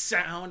speed of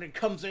sound and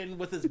comes in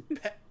with his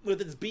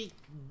with its beak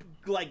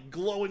like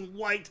glowing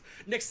white.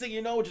 Next thing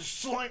you know,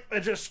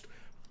 it just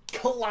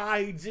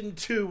collides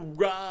into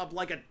Rob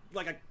like a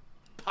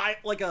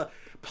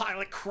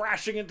pilot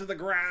crashing into the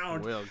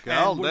ground. Well, and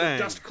god when dang.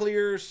 the dust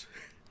clears,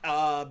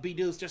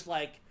 Bidoof's just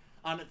like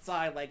on its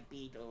side like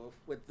Bidoof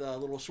with the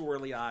little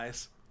swirly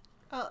eyes.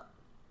 Oh,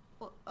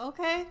 well,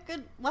 okay.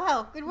 Good.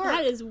 Wow. Good work.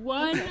 That is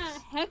one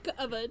heck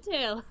of a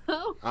tail.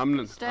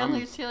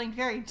 Stanley's feeling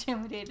very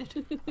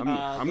intimidated.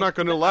 I'm not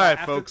going to lie,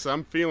 after- folks.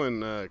 I'm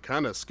feeling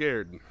kind of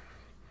scared.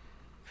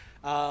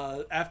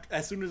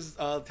 As soon as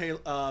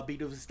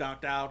Bidoof is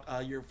knocked out,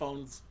 your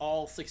phones,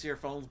 all 6 of your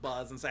phones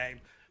buzz and say,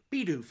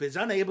 Bidoof is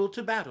unable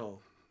to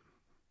battle.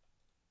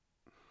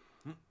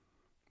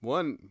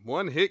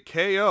 One hit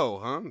KO,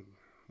 huh?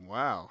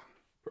 Wow.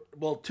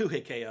 Well,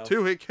 2-hit KO.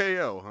 2-hit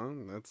KO,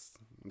 huh? That's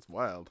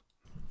wild.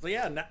 So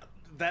yeah,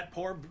 that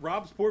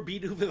Rob's poor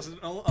Bidoof is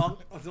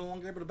no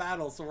longer able to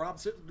battle. So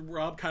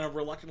Rob kind of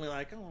reluctantly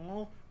like,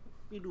 oh,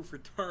 Bidoof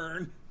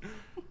return.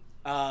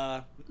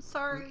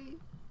 Sorry.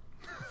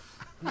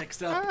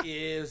 Next up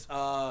is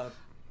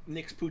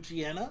Nix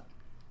Pucciana,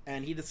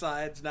 and he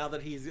decides now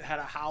that he's had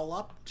a howl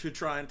up to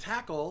try and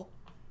tackle.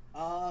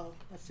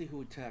 Let's see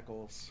who he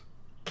tackles.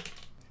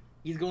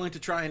 He's going to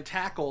try and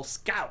tackle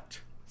Scout,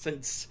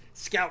 since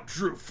Scout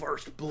drew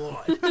first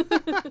blood.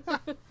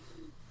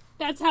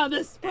 That's how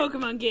this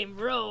Pokemon game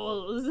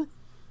rolls.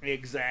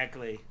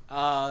 Exactly.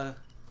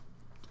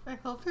 I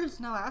hope there's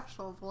no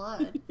actual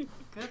blood.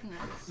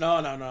 Goodness.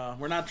 No.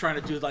 We're not trying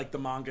to do like the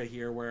manga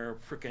here where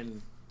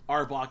freaking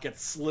Arbok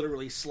gets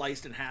literally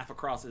sliced in half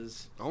across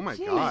his... Oh my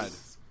Jeez. god.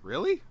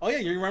 Really? Oh yeah,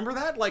 you remember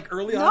that? Like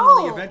early No. on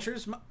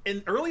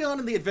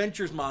in the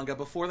Adventures manga,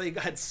 before they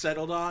had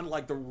settled on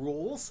like the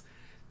rules,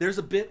 there's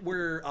a bit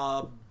where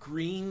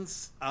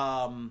Green's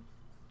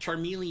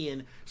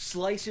Charmeleon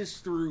slices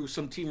through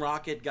some Team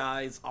Rocket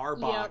guy's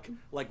Arbok, Yep.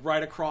 like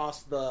right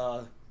across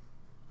the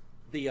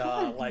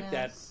like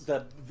that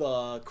Goodness.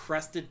 the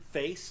crested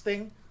face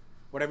thing,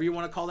 whatever you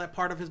want to call that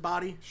part of his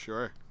body.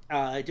 Sure.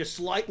 It just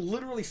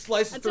literally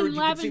slices It's through. in And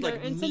you can see Lavender.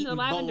 like It's meat in the and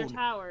Lavender bone.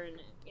 Tower in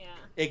it. Yeah.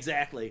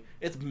 Exactly.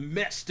 It's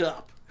messed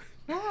up.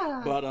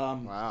 Yeah. But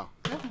Wow.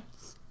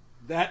 Goodness.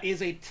 that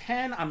is a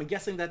 10. I'm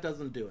guessing that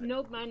doesn't do it.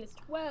 Nope, minus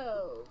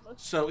 12.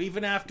 So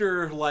even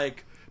after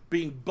like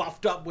being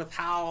buffed up with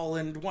Howl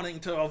and wanting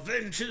to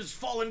avenge his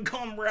fallen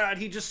comrade,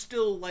 he just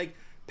still like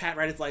Pat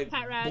Rat is like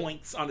Pat Rat.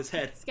 boinks on his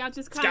head. Scout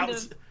just kind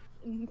Scouts. of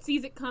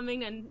sees it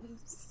coming and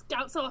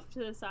scouts off to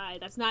the side.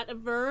 That's not a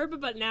verb,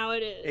 but now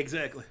it is.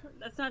 Exactly.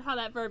 That's not how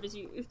that verb is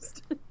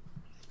used.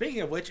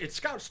 Speaking of which, it's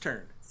Scout's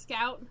turn.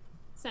 Scout,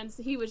 since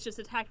he was just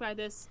attacked by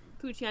this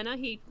Poochyena,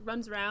 he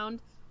runs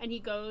around and he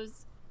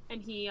goes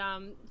and he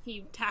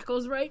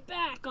tackles right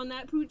back on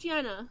that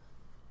Poochyena.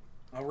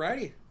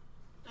 Alrighty.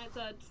 That's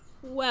a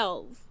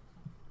 12.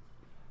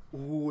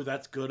 Ooh,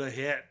 that's good a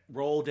hit.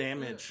 Roll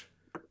damage.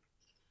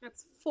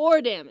 That's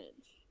 4 damage.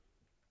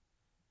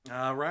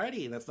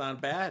 Alrighty, that's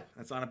not bad.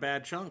 That's not a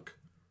bad chunk.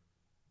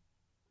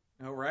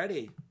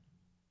 Alrighty.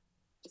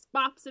 Just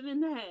bops him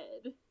in the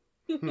head.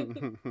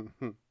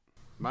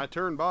 My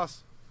turn,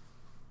 boss.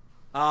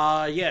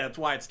 Yeah, it's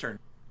Wyatt's turn.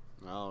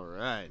 All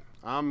right.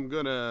 I'm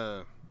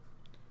gonna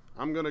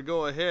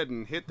go ahead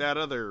and hit that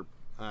other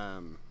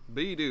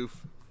Bidoof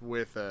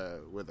with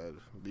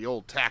the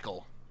old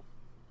tackle.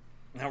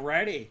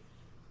 Alrighty.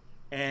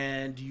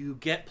 And you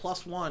get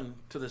 +1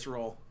 to this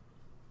roll.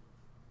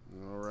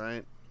 All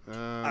right.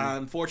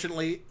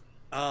 Unfortunately,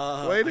 Wait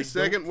I a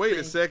second. don't Wait a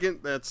think- second.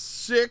 That's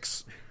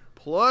 6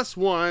 plus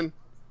 1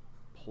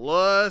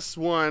 plus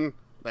 1.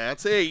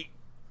 That's 8.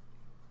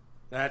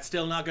 That's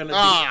still not going to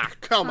Ah,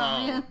 come Oh,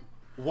 on. man.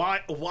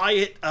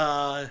 Wyatt,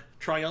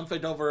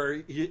 triumphant over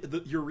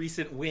your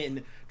recent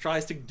win,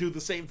 tries to do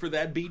the same for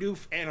that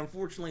Bidoof, and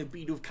unfortunately,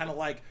 Bidoof kind of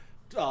like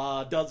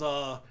does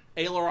a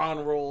aileron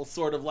roll,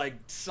 sort of like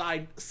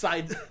side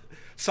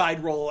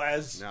roll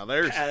as Now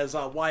there's- as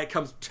Wyatt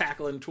comes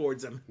tackling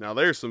towards him. Now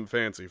there's some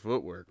fancy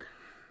footwork.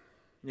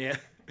 Yeah.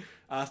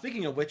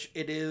 Speaking of which,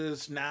 it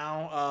is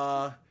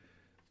now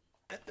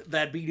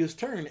that Bidoof's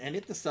turn, and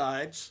it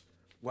decides,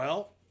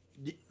 well,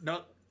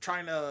 not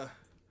trying to.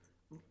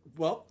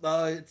 Well,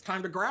 it's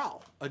time to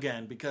growl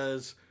again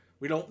because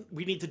we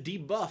need to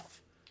debuff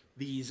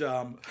these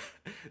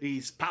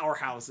these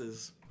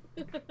powerhouses.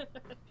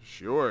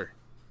 Sure.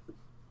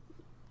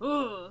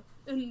 Ooh.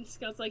 And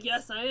Scout's like,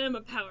 yes, I am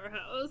a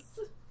powerhouse.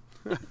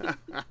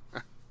 All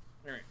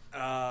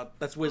right,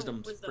 that's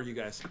wisdom wisdom. for you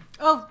guys.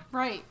 Oh,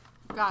 right.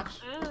 Gosh.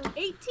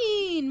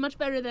 18! Much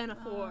better than a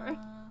 4.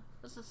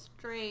 This is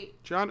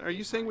straight. John, are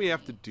you saying we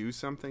have to do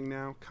something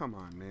now? Come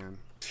on, man.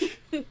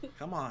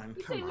 Come on.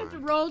 So you have to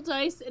on. roll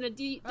dice in a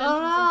Dungeons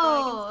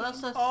Oh, and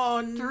Dragons that's a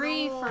Oh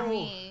 3 no. for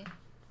me.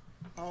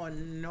 Oh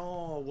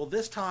no! Well,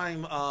 this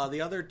time the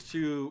other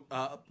two,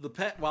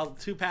 the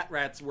two Pat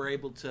Rats were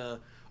able to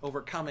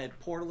overcome it.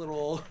 Poor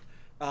little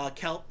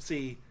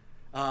Kelpsy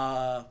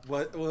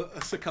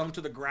succumbed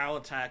to the growl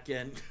attack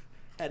and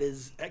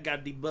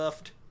got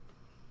debuffed.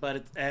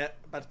 But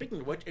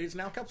speaking of which, it is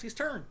now Kelpsy's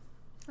turn.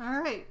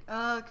 Alright,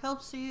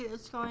 Kelpsy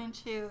is going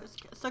to...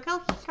 So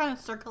Kelpsy's kind of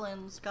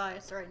circling the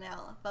skies right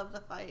now above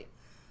the fight.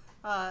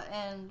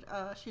 And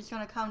she's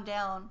going to come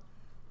down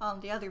on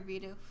the other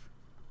Bidoof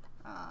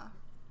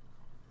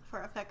for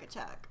a peck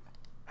attack.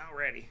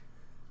 Already.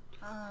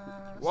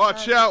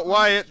 Watch So out,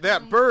 Wyatt. 20,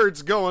 That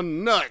bird's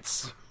going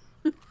nuts.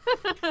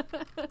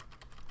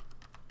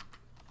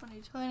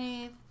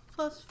 20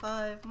 plus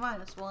 5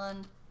 minus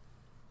 1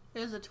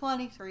 is a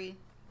 23.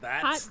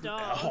 That's Hot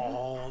dog.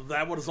 Oh,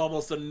 that was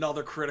almost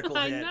another critical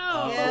I hit.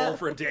 know. Yeah. Roll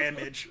for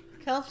damage.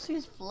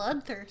 Kelpsy's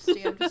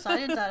bloodthirsty. I've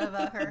decided that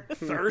about her.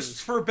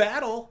 Thirsts for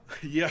battle.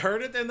 You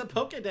heard it in the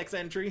Pokédex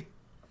entry.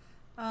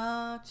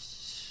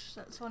 That's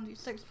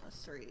 1d6 plus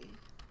 3.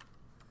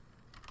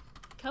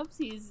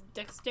 Kelpsy's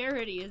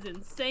dexterity is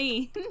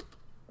insane.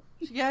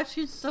 Yeah,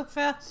 she's so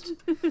fast.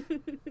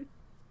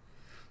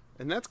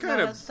 And that's kind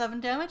of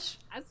 7 damage.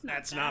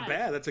 That's not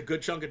bad. That's a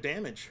good chunk of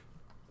damage.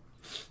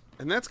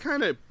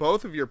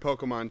 both of your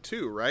Pokemon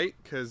too, right?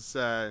 Because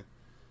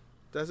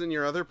doesn't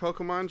your other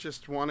Pokemon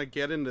just want to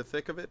get in the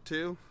thick of it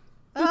too?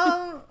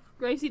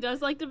 Gracie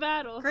does like to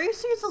battle.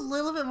 Gracie's a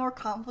little bit more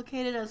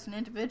complicated as an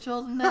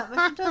individual than that,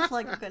 but she does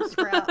like a good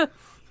scrap.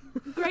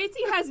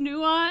 Gracie has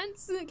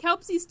nuance.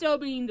 Kelpsy's still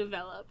being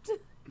developed.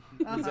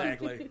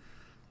 Exactly.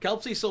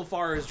 Kelpsy so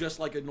far is just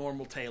like a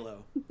normal Talo.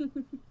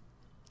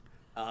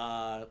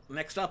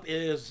 Next up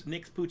is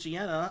Nyx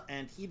Poochyena,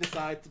 and he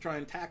decides to try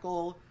and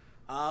tackle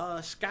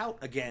Scout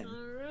again.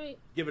 Alright.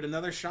 Give it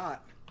another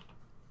shot.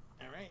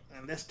 right,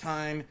 and this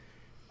time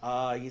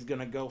he's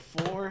gonna go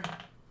for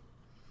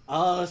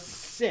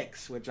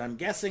 6, which I'm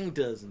guessing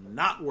does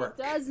not work.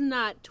 Does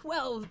not.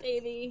 12,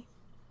 baby.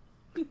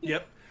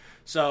 Yep.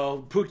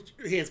 So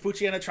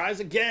Poochyena tries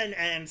again,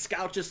 and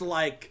Scout just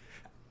like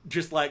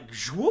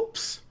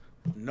whoops.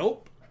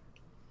 Nope.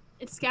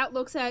 And Scout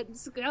looks at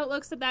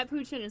that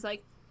Pooch and is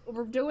like,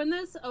 "We're doing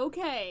this,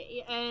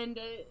 okay?" And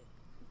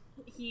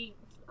he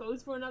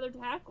goes for another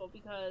tackle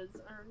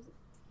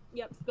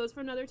goes for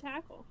another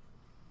tackle.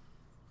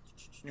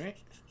 Right.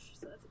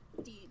 So that's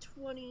a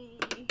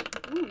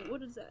D20. Ooh,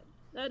 what is that?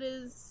 That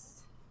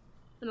is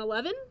an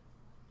 11.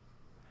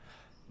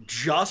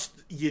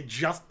 You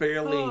just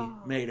barely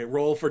made it.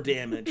 Roll for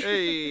damage.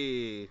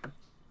 Hey.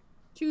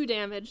 2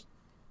 damage.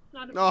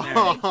 Not a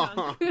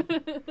Oh. big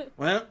chunk.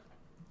 Well,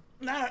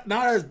 not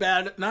as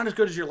bad, not as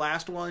good as your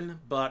last one,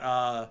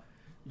 but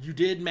you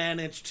did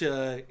manage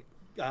to,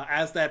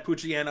 as that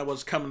Poochyena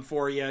was coming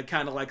for you,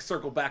 kind of like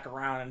circle back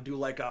around and do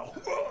like a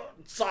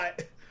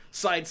side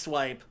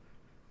swipe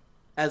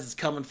as it's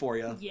coming for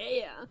you.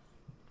 Yeah.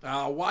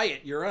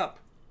 Wyatt, you're up.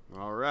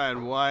 All right,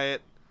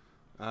 Wyatt.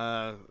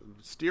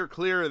 Steer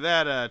clear of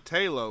that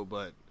Talo,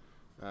 but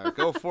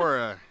go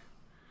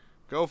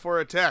for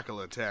a tackle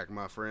attack,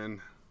 my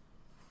friend.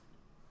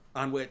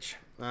 On which?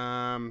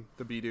 The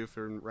Bidoof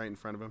right in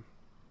front of him.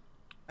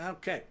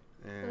 Okay.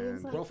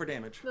 And like- Roll for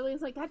damage.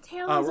 Lily's like, that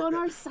tail is on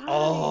our side.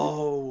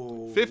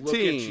 Oh, 15. Look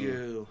at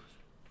you.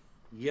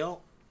 Yep.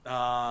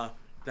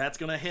 That's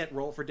gonna hit.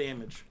 Roll for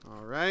damage.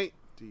 all right,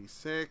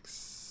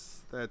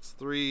 D6. That's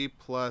 3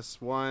 plus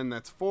 1.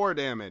 That's 4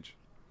 damage.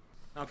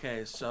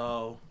 Okay,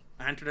 so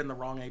I entered in the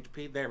wrong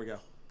HP. There we go.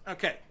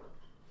 Okay.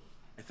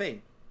 I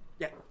think.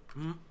 Yeah.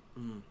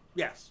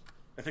 Yes.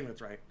 I think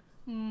that's right.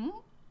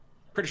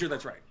 Pretty sure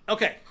that's right.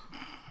 Okay.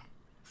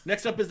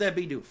 Next up is that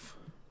Bidoof.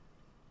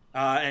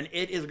 And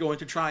it is going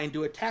to try and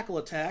do a tackle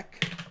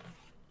attack.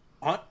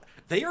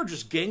 They are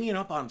just ganging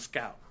up on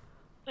Scout.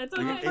 That's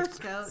Okay. okay. First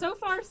Scout. So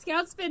far,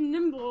 Scout's been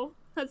nimble.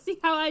 Let's see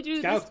how I do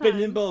Scout's this time. been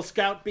nimble.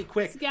 Scout, be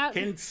quick. Scout-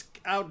 Can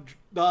Scout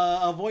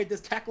avoid this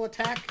tackle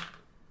attack?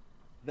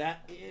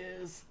 That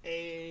is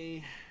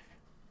a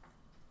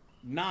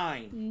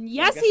 9.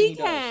 Yes, So I'm guessing he does.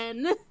 He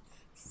can. is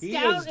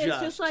Scout is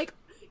just- just like,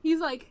 he's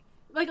like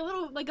a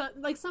little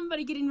like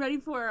somebody getting ready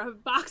for a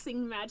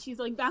boxing match. He's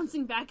like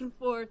bouncing back and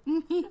forth,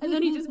 and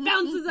then he just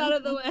bounces out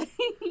of the way.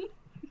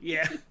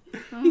 Yeah.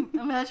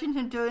 Imagine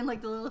him doing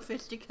like the little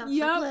fisticuffs.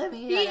 Yup, Like, let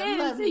me he at him,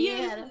 let is. me He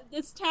at is. him.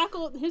 His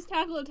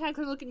tackle attacks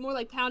are looking more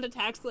like pound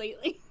attacks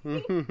lately.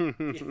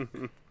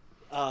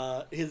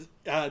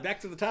 Back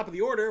to the top of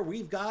the order,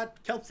 we've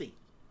got Kelsey.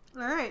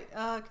 All right,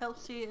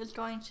 Kelsey is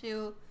going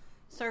to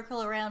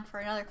circle around for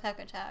another peck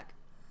attack.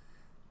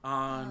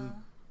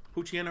 On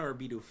Poochyena or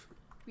Bidoof?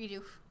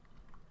 Bidoof.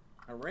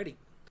 Alrighty.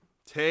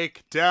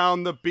 Take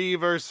down the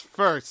beavers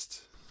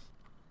first.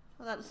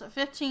 Well, that's a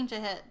 15 to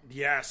hit.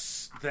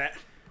 Yes, that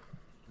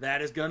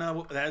is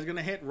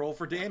gonna hit. Roll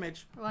for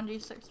damage.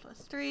 1d6 plus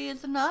 3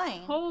 is a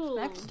 9.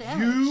 Holy. Max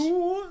damage.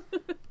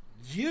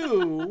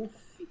 You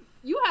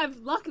You have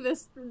luck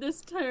this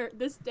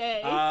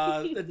day.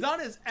 it's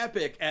not as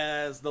epic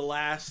as the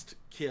last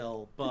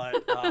kill, but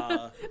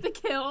The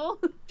kill.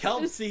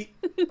 Kelpsy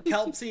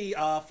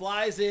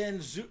flies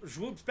in,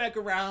 swoops back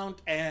around,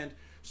 and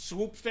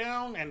swoops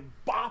down and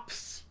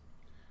bops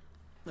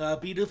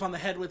Bidoof on the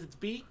head with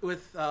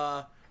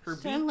her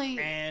Stanley- beak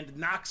and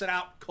knocks it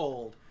out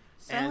cold.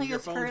 Stanley And your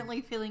is phone- currently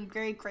feeling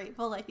very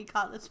grateful that he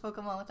caught this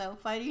Pokemon without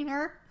fighting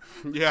her.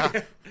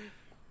 Yeah.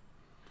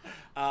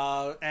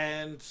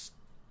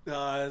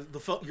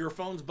 Your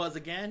phones buzz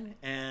again,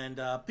 and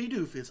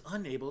Bidoof is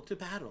unable to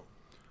battle.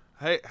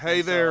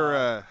 Hey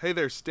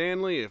there,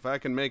 Stanley. If I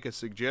can make a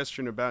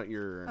suggestion about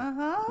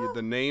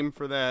the name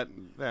for that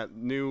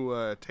new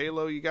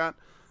Talo you got,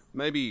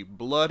 maybe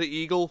Blood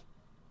Eagle.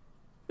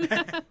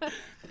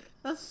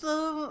 That's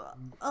a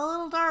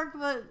little dark,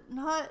 but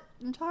not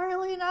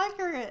entirely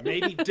inaccurate.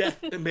 Maybe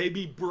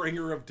maybe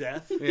Bringer of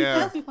Death.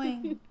 Yeah,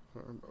 Deathwing.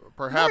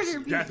 perhaps Murder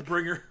beast.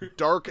 Deathbringer.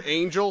 Dark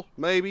Angel.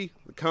 Maybe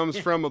that comes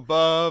from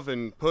above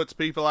and puts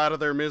people out of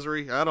their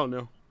misery. I don't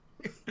know.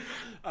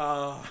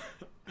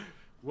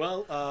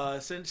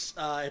 Since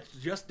it's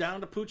just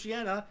down to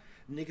Poochyena,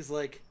 Nick is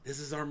like, "This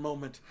is our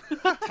moment.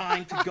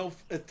 Time to go.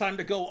 It's time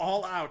to go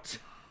all out."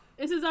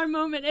 This is our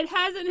moment. It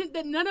hasn't hit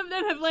that none of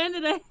them have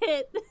landed a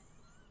hit.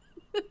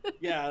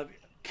 Yeah,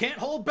 can't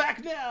hold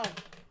back now.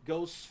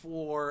 Goes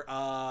for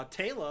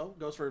Talo.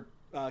 Goes for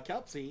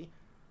Kelpsy.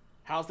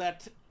 How's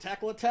that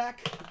tackle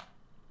attack?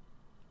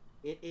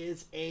 It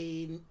is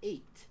an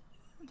 8.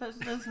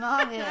 Does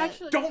not hit.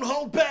 Actually, Don't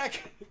hold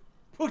back,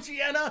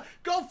 Poochyena.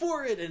 Go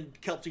for it. And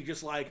Kelpsy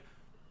just like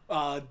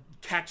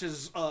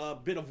catches a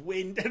bit of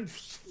wind and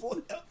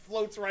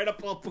floats right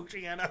up on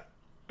Poochyena.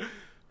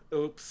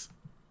 Oops.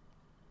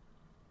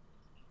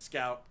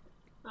 Scout.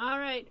 all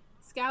right.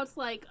 Scout's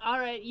like, all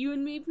right, you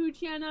and me,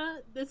 Poochyena.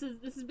 This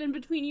has been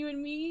between you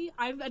and me.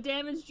 I've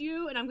damaged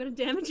you, and I'm gonna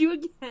damage you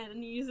again.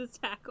 And he uses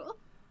tackle.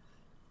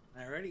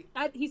 Alrighty.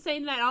 He's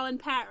saying that all in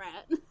Pat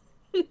Rat.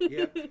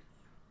 Yep.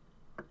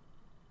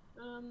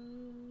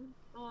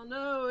 Oh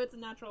no, it's a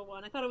natural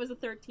one. I thought it was a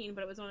 13,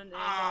 but it was on an angle.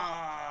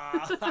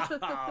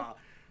 Ah.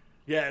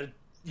 Yeah,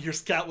 your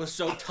scout was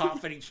so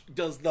tough, and he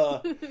does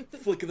the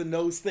flick of the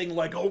nose thing,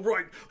 like, all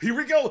right, here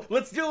we go,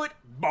 let's do it.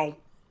 Boom.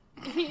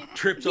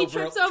 Trips He over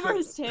trips over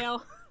his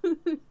tail.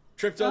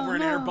 Trips over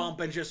an air no. bump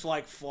and just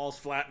like falls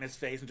flat in his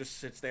face and just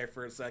sits there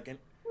for a second.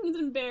 He's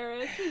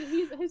embarrassed.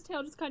 His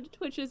tail just kind of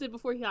twitches it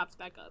before he hops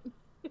back up.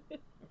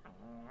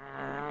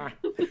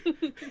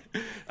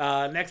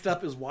 Next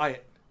up is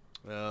Wyatt.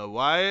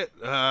 Wyatt,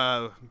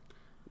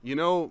 you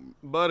know,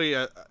 buddy,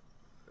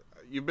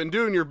 you've been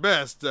doing your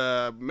best.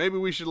 Maybe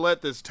we should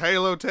let this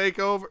Talo take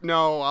over.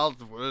 No, I'll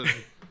give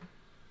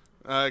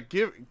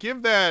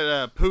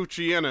that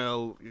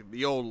Pucciana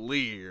the old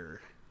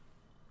leer.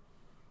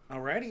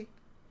 Alrighty.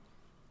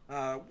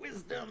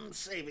 Wisdom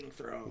saving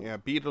throw. Yeah,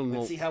 beat an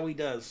Let's see how he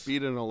does.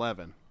 beat an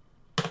 11.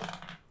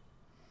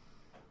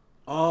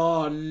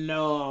 Oh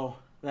no,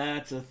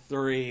 that's a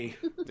 3.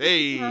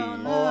 Hey, Oh,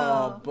 no.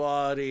 Oh,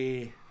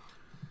 buddy.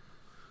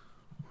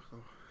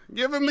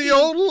 give him the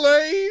old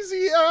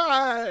lazy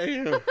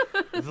eye.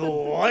 The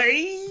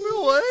way.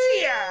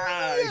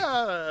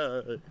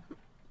 Yeah.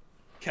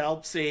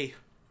 Kelpsy.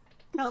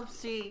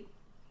 Kelpsy.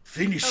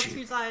 Finish it.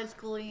 Kelpsy's eyes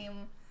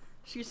gleam.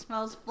 She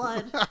smells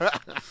blood.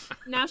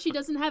 Now she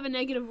doesn't have a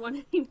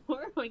 -1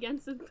 anymore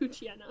against the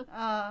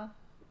Pucciana.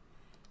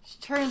 She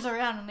turns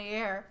around in the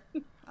air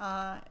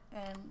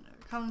and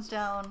comes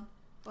down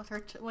with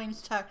her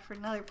wings tucked for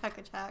another peck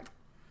attack.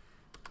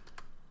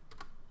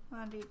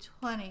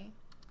 1d20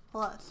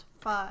 plus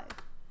 5.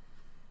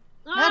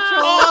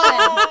 Natural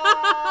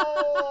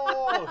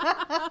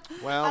Oh!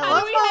 Well,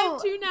 Oh, we Oh,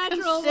 have 2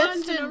 natural ones in a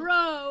consistent.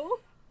 row.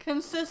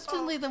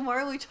 Consistently, the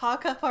more we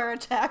talk up our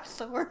attacks,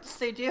 the worse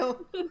they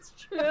do. It's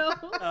true.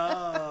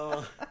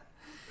 Oh.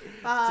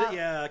 Uh,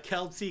 Yeah,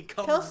 Kelpsy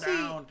comes Kelsey,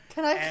 down.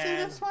 can I see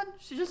and- this one?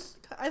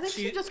 I think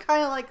she She- just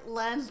kind of like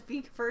lands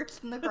beak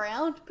first in the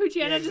ground.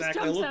 Pucciana Yeah, just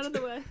exactly. jumps Look- out of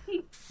the way.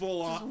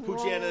 Full on.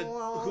 Just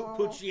whoa.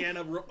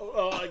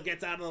 Pucciana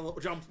gets out of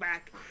the jumps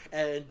back,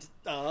 and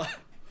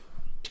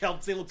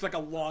Kelpsy looks like a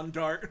lawn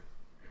dart.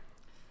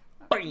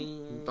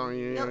 Bing.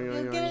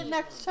 You'll get it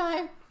next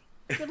time.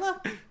 Good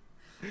luck.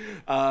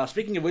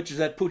 Speaking of which, is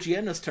that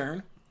Pucciana's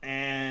turn,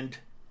 and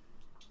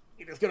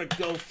he's gonna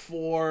go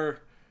for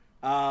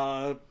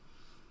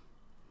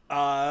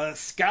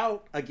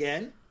Scout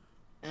again,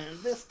 and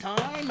this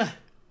time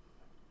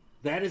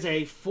that is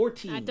a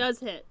 14. That does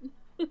hit.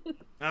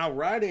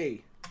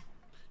 Alrighty.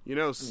 you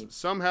know,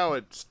 somehow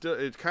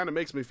it kind of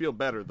makes me feel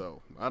better,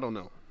 though. I don't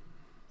know.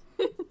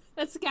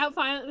 That Scout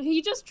finally.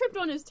 He just tripped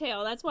on his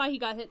tail. That's why he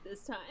got hit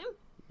this time.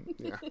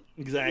 Yeah.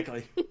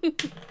 Exactly.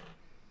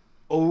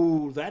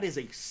 Oh, that is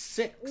a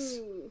 6.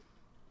 Ooh.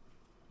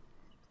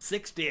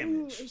 6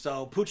 damage.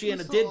 So Pucciana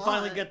That's a did lot.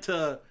 finally get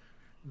to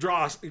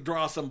draw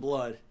some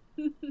blood.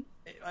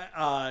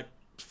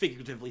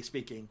 Figuratively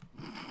speaking.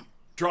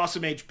 Draw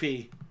some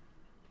HP.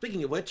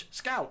 Speaking of which,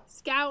 Scout.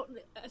 Scout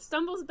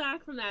stumbles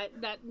back from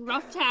that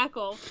rough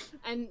tackle,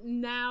 and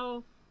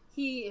now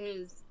he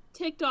is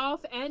ticked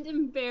off and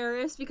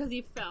embarrassed because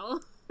he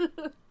fell.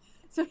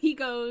 So he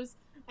goes,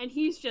 and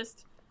he's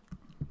just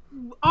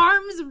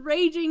arms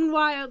raging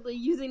wildly,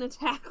 using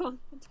attack on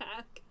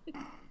attack.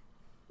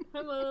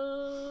 Come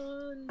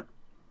on.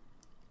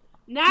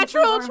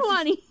 Natural arms-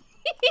 20!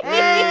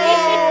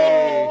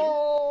 Hey!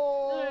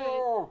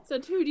 Alright, so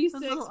 2d6.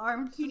 Those little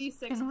arms 2d6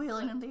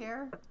 pinwheeling in the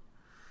air.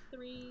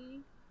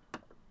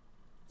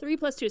 3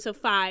 plus 2, so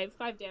 5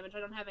 damage. I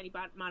don't have any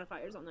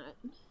modifiers on that.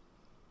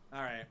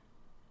 Alright.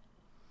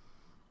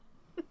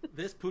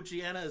 This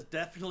Pucciana is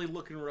definitely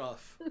looking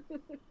rough.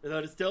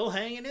 But it's still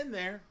hanging in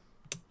there.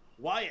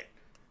 Wyatt.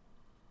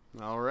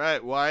 All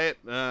right,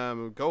 Wyatt,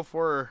 go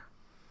for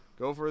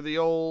the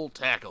old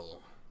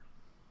tackle.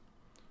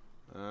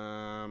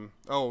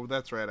 Oh,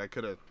 that's right. I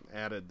could have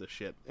added the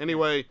shit.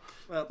 Anyway,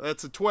 Well,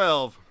 that's a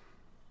 12.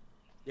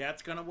 yeah,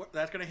 that's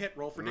gonna hit.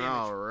 Roll for damage.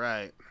 All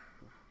right.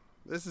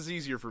 This is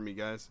easier for me,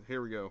 guys.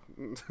 Here we go.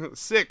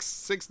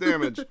 6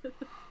 damage.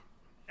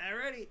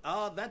 Alrighty.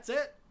 That's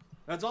it.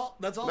 That's all.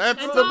 That's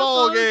That's the all,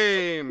 ball folks.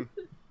 game.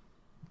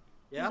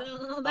 Yeah.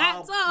 No,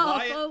 that's all,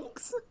 Wyatt,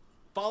 folks.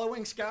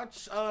 Following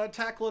Scout's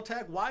tackle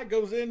attack, Wyatt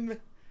goes in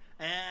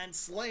and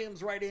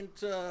slams right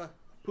into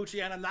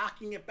Pucciana,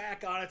 knocking it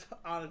back on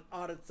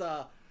its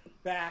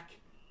back.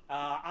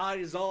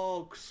 Eyes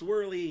all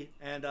swirly,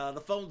 and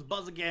the phones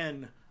buzz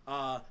again.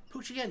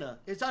 Pucciana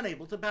is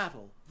unable to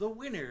battle. The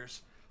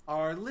winners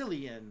are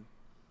Lillian,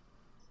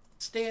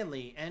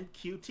 Stanley, and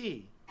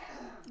QT.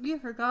 You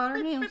forgot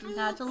our names and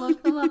had to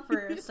look them up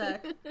for a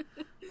sec.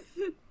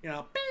 You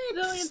know,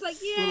 Lillian's like,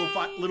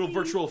 yay! little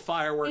virtual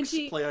fireworks And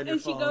she play on your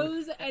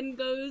phone. she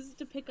goes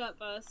to pick up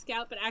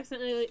Scout, but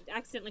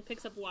accidentally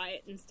picks up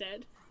Wyatt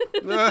instead.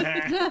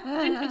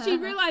 And she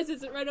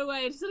realizes it right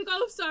away. And she's like,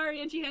 "Oh,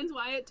 sorry," and she hands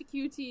Wyatt to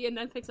QT and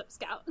then picks up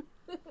Scout.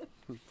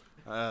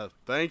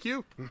 Thank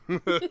you.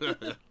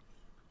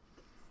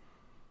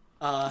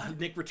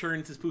 Nick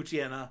returns his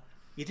Pucciana.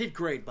 You did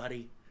great,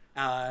 buddy.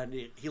 And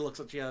he looks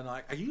at you and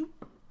like, are you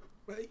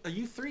Are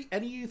you three?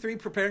 Any of you three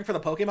preparing for the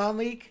Pokemon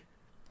League?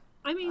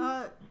 I mean,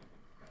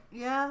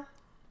 Yeah.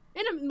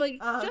 and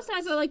just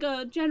as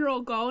a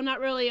general goal, not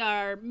really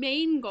our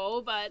main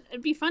goal, but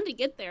it'd be fun to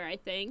get there. I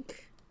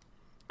think.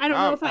 I don't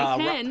know if I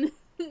can.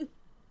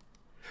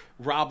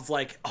 Rob's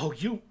like, oh,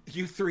 you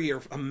three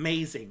are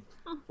amazing.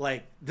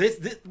 Like this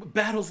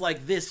battles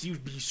like this,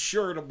 you'd be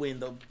sure to win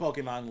the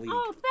Pokemon League.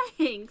 Oh,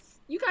 thanks.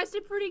 You guys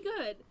did pretty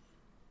good.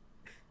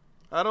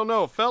 I don't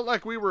know. Felt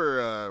like we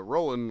were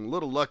rolling a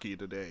little lucky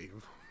today.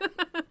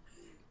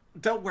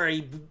 Don't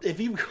worry. If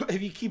you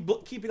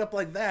keep it up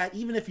like that,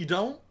 even if you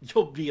don't,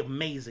 you'll be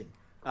amazing.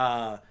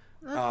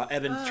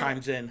 Evan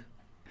chimes in.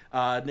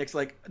 Nick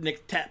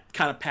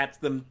kind of pats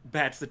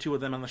the two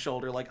of them on the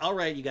shoulder, like, all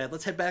right, you guys,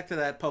 let's head back to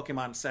that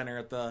Pokemon Center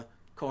at the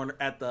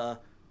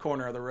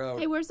corner of the road.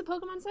 Hey, where's the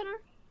Pokemon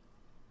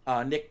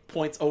Center? Nick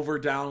points over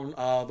down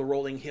the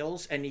rolling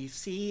hills, and you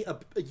see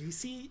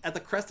at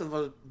the crest of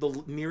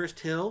the nearest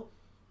hill,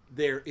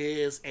 there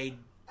is a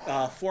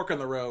fork on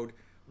the road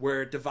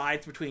where it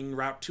divides between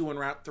Route 2 and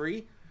Route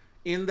 3.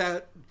 In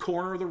that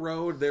corner of the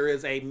road, there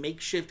is a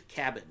makeshift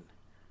cabin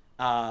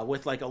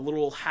with like a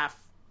little half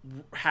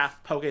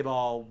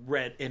Pokeball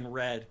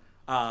red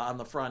on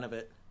the front of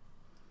it.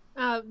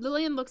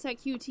 Lillian looks at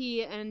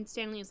QT and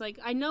Stanley is like,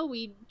 I know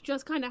we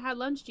just kind of had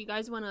lunch. Do you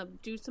guys want to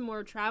do some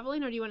more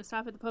traveling, or do you want to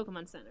stop at the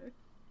Pokemon Center?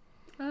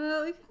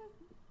 We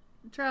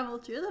can travel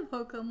to the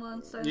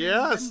Pokemon Center.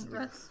 Yes. And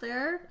rest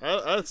there.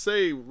 I'd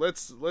say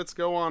let's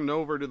go on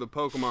over to the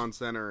Pokemon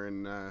Center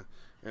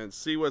and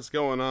see what's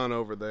going on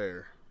over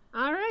there.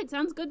 All right,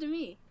 sounds good to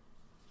me.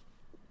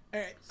 All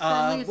right,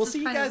 Stanley is we'll just see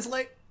you kind guys of-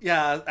 later.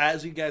 Yeah,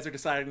 as you guys are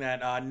deciding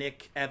that,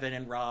 Nick, Evan,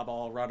 and Rob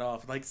all run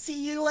off. Like,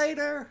 see you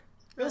later.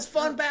 It was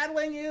fun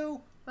battling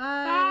you. Bye.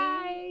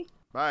 Bye.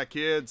 Bye,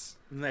 kids.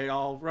 And they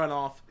all run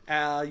off.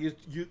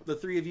 The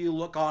three of you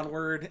look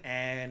onward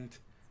and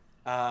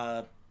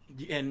are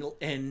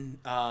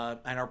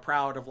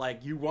proud of,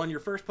 like, you won your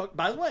first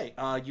By the way,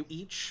 you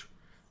each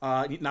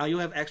now you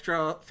have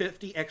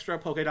 50 extra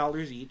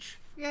Poké each.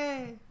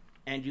 Yay.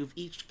 And you've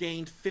each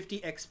gained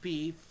 50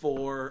 XP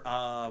for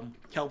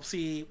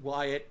Kelpsy,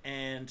 Wyatt,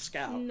 and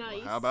Scout.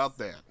 Nice. How about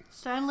that?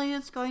 Stanley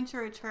is going to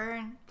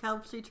return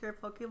Kelpsy to her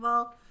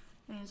Pokeball,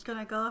 and he's going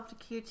to go up to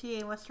QT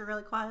and whisper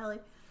really quietly,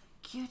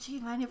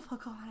 QT, my new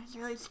Pokemon is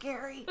really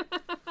scary.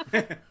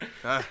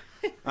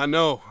 I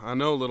know,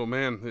 little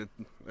man.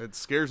 It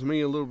scares me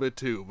a little bit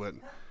too, but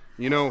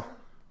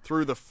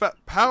through the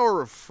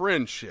power of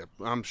friendship,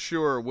 I'm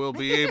sure we'll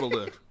be able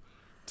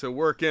to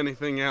work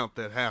anything out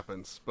that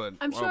happens. But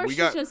I'm sure we she's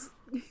got just...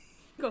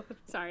 Go.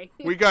 Sorry.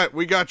 we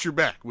got your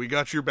back. We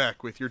got your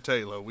back with your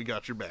Tailo. We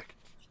got your back.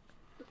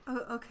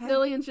 Okay.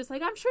 Lillian's just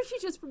like, I'm sure she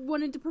just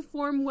wanted to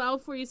perform well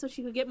for you so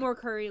she could get more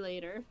curry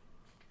later.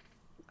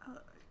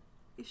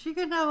 She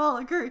can have all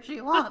the courage she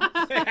wants.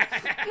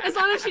 As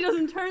long as she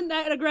doesn't turn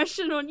that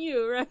aggression on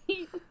you,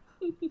 right?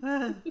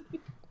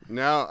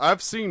 Now,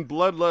 I've seen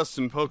bloodlust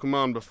in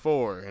Pokemon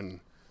before,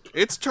 and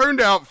it's turned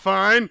out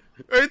fine.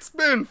 It's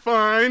been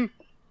fine.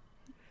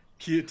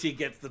 QT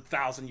gets the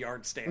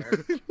 1,000-yard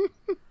stare.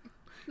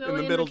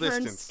 Lillian middle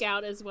returns distance.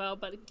 Scout as well,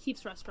 but it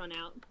keeps Restaurant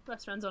out.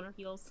 Restaurant's on her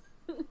heels.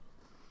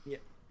 Yeah.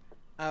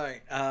 All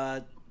right.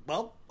 As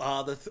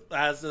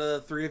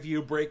the three of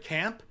you break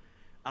camp,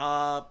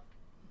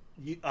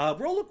 you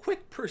roll a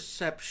quick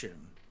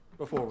perception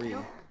before we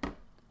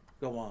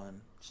go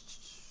on.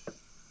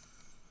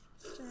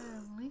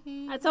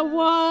 Stanley. That's a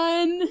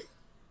 1!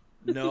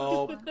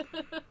 No.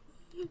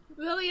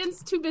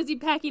 Lillian's too busy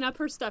packing up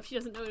her stuff. She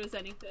doesn't notice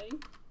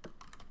anything.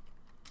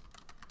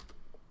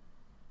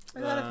 I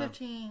got a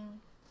 15.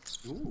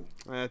 Ooh.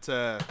 That's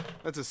a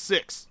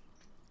 6.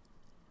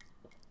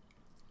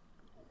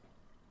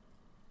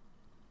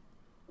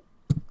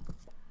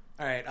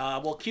 All right.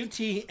 Well,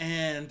 QT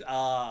and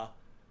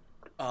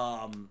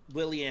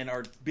Lillian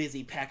are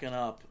busy packing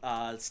up.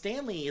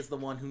 Stanley is the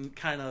one who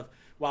kind of,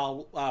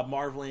 while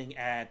marveling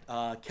at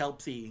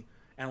Kelpsy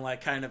and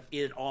like kind of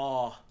in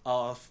awe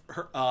of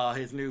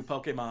his new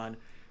Pokemon,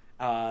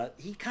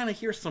 he kind of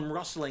hears some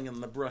rustling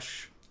in the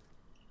brush.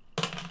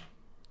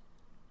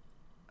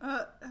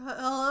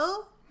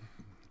 Hello?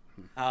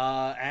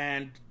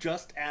 And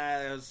just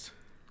as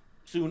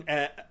soon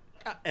as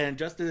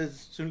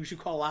you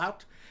call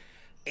out,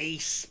 a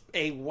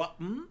what?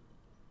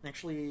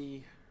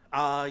 Actually,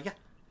 yeah,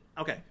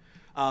 okay.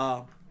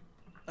 A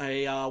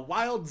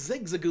wild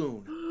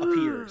Zigzagoon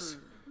appears.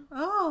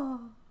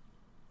 Oh.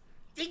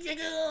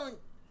 Zigzagoon!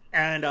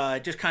 And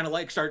it just kind of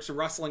like starts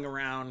rustling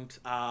around,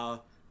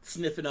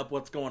 sniffing up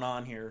what's going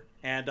on here.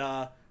 And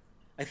I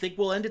think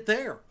we'll end it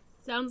there.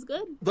 Sounds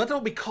good. That's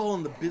what we call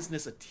in the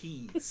business a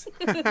tease.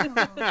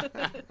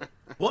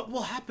 What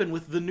will happen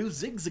with the new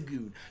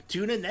Zigzagoon?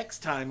 Tune in next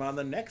time on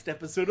the next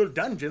episode of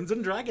Dungeons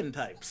and Dragon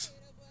Types.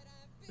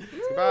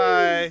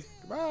 Goodbye.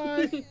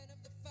 Goodbye.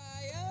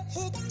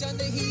 Hooked on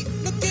the heat,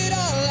 look at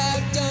all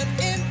I've done.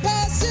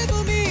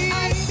 Impossible me.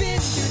 I've been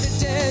through the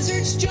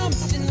deserts,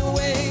 jumped in the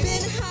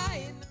waves, been high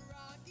in the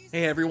Rockies.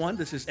 Hey everyone,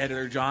 this is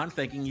Editor John,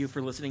 thanking you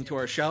for listening to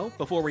our show.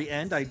 Before we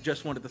end, I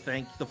just wanted to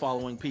thank the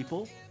following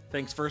people.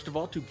 Thanks first of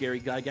all to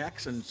Gary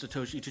Gygax and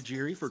Satoshi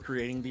Tajiri for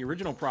creating the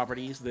original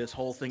properties this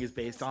whole thing is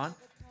based on.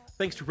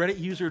 Thanks to Reddit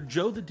user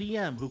Joe the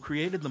DM, who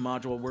created the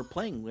module we're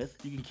playing with.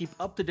 You can keep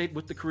up to date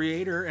with the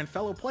creator and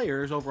fellow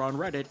players over on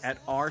Reddit at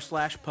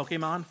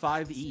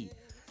r/Pokemon5e.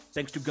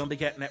 Thanks to Gumby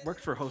Cat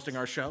Networks for hosting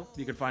our show.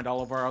 You can find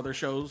all of our other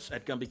shows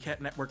at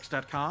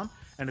GumbyCatNetworks.com.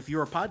 And if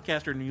you're a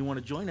podcaster and you want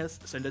to join us,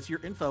 send us your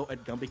info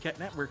at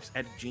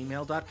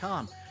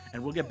GumbyCatNetworks@gmail.com.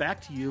 And we'll get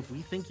back to you if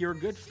we think you're a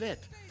good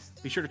fit.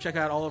 Be sure to check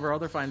out all of our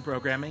other fine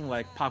programming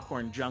like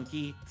Popcorn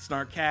Junkie,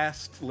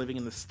 Snarkcast, Living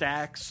in the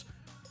Stacks,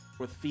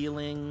 With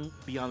Feeling,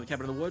 Beyond the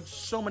Cabin in the Woods.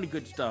 So many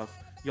good stuff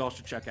y'all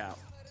should check out.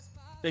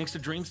 Thanks to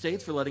Dream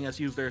States for letting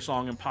us use their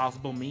song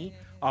Impossible Me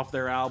off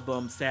their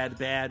album Sad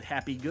Bad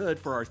Happy Good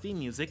for our theme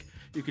music.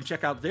 You can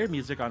check out their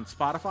music on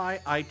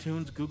Spotify,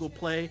 iTunes, Google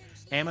Play,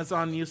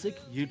 Amazon Music,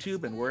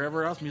 YouTube, and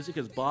wherever else music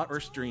is bought or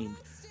streamed.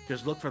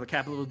 Just look for the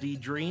capital D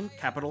Dream,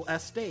 capital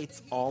S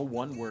States, all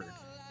one word.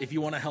 If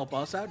you want to help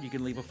us out, you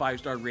can leave a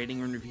 5-star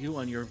rating and review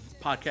on your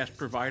podcast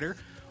provider,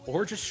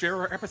 or just share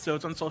our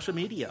episodes on social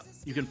media.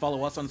 You can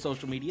follow us on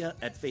social media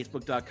at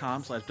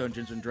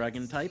facebook.com/Dungeons and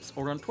Dragon Types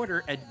or on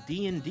Twitter at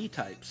D&D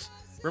Types.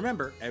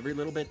 Remember, every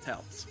little bit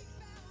helps.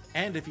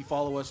 And if you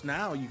follow us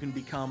now, you can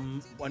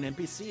become an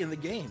NPC in the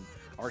game.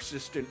 Our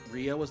assistant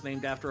Rio was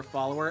named after a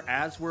follower,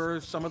 as were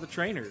some of the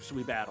trainers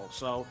we battled.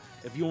 So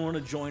if you want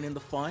to join in the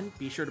fun,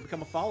 be sure to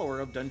become a follower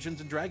of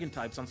Dungeons and Dragon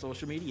Types on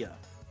social media.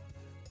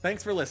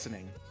 Thanks for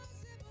listening.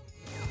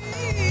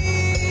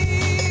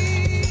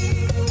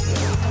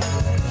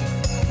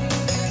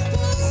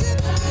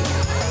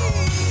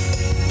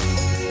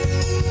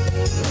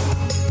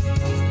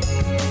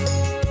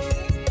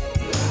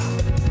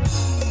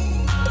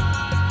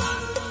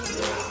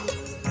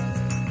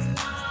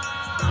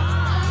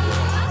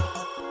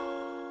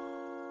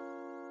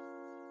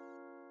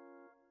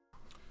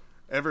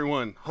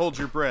 Everyone, hold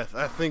your breath.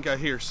 I think I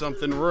hear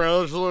something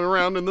rustling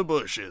around in the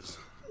bushes.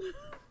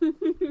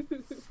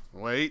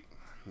 Wait,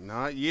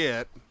 not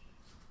yet.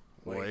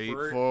 Wait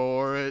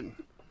for it.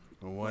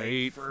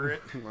 Wait for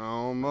it.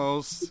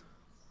 Almost.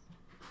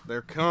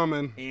 They're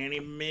coming. Any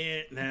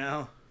minute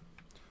now.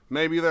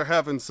 Maybe they're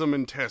having some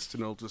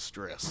intestinal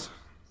distress.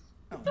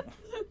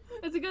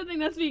 It's a good thing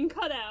that's being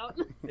cut out.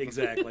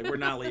 Exactly. We're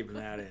not leaving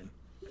that in.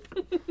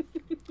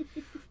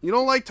 You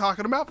don't like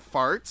talking about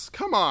farts?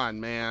 Come on,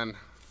 man.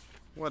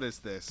 What is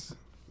this?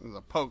 This is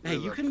a Hey,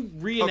 you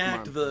can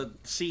reenact the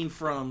scene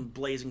from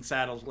Blazing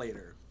Saddles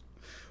later.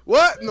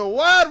 What in the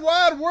wide,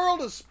 wide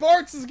world of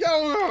sports is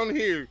going on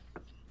here?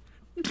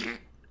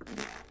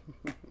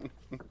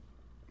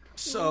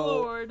 So,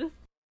 Lord.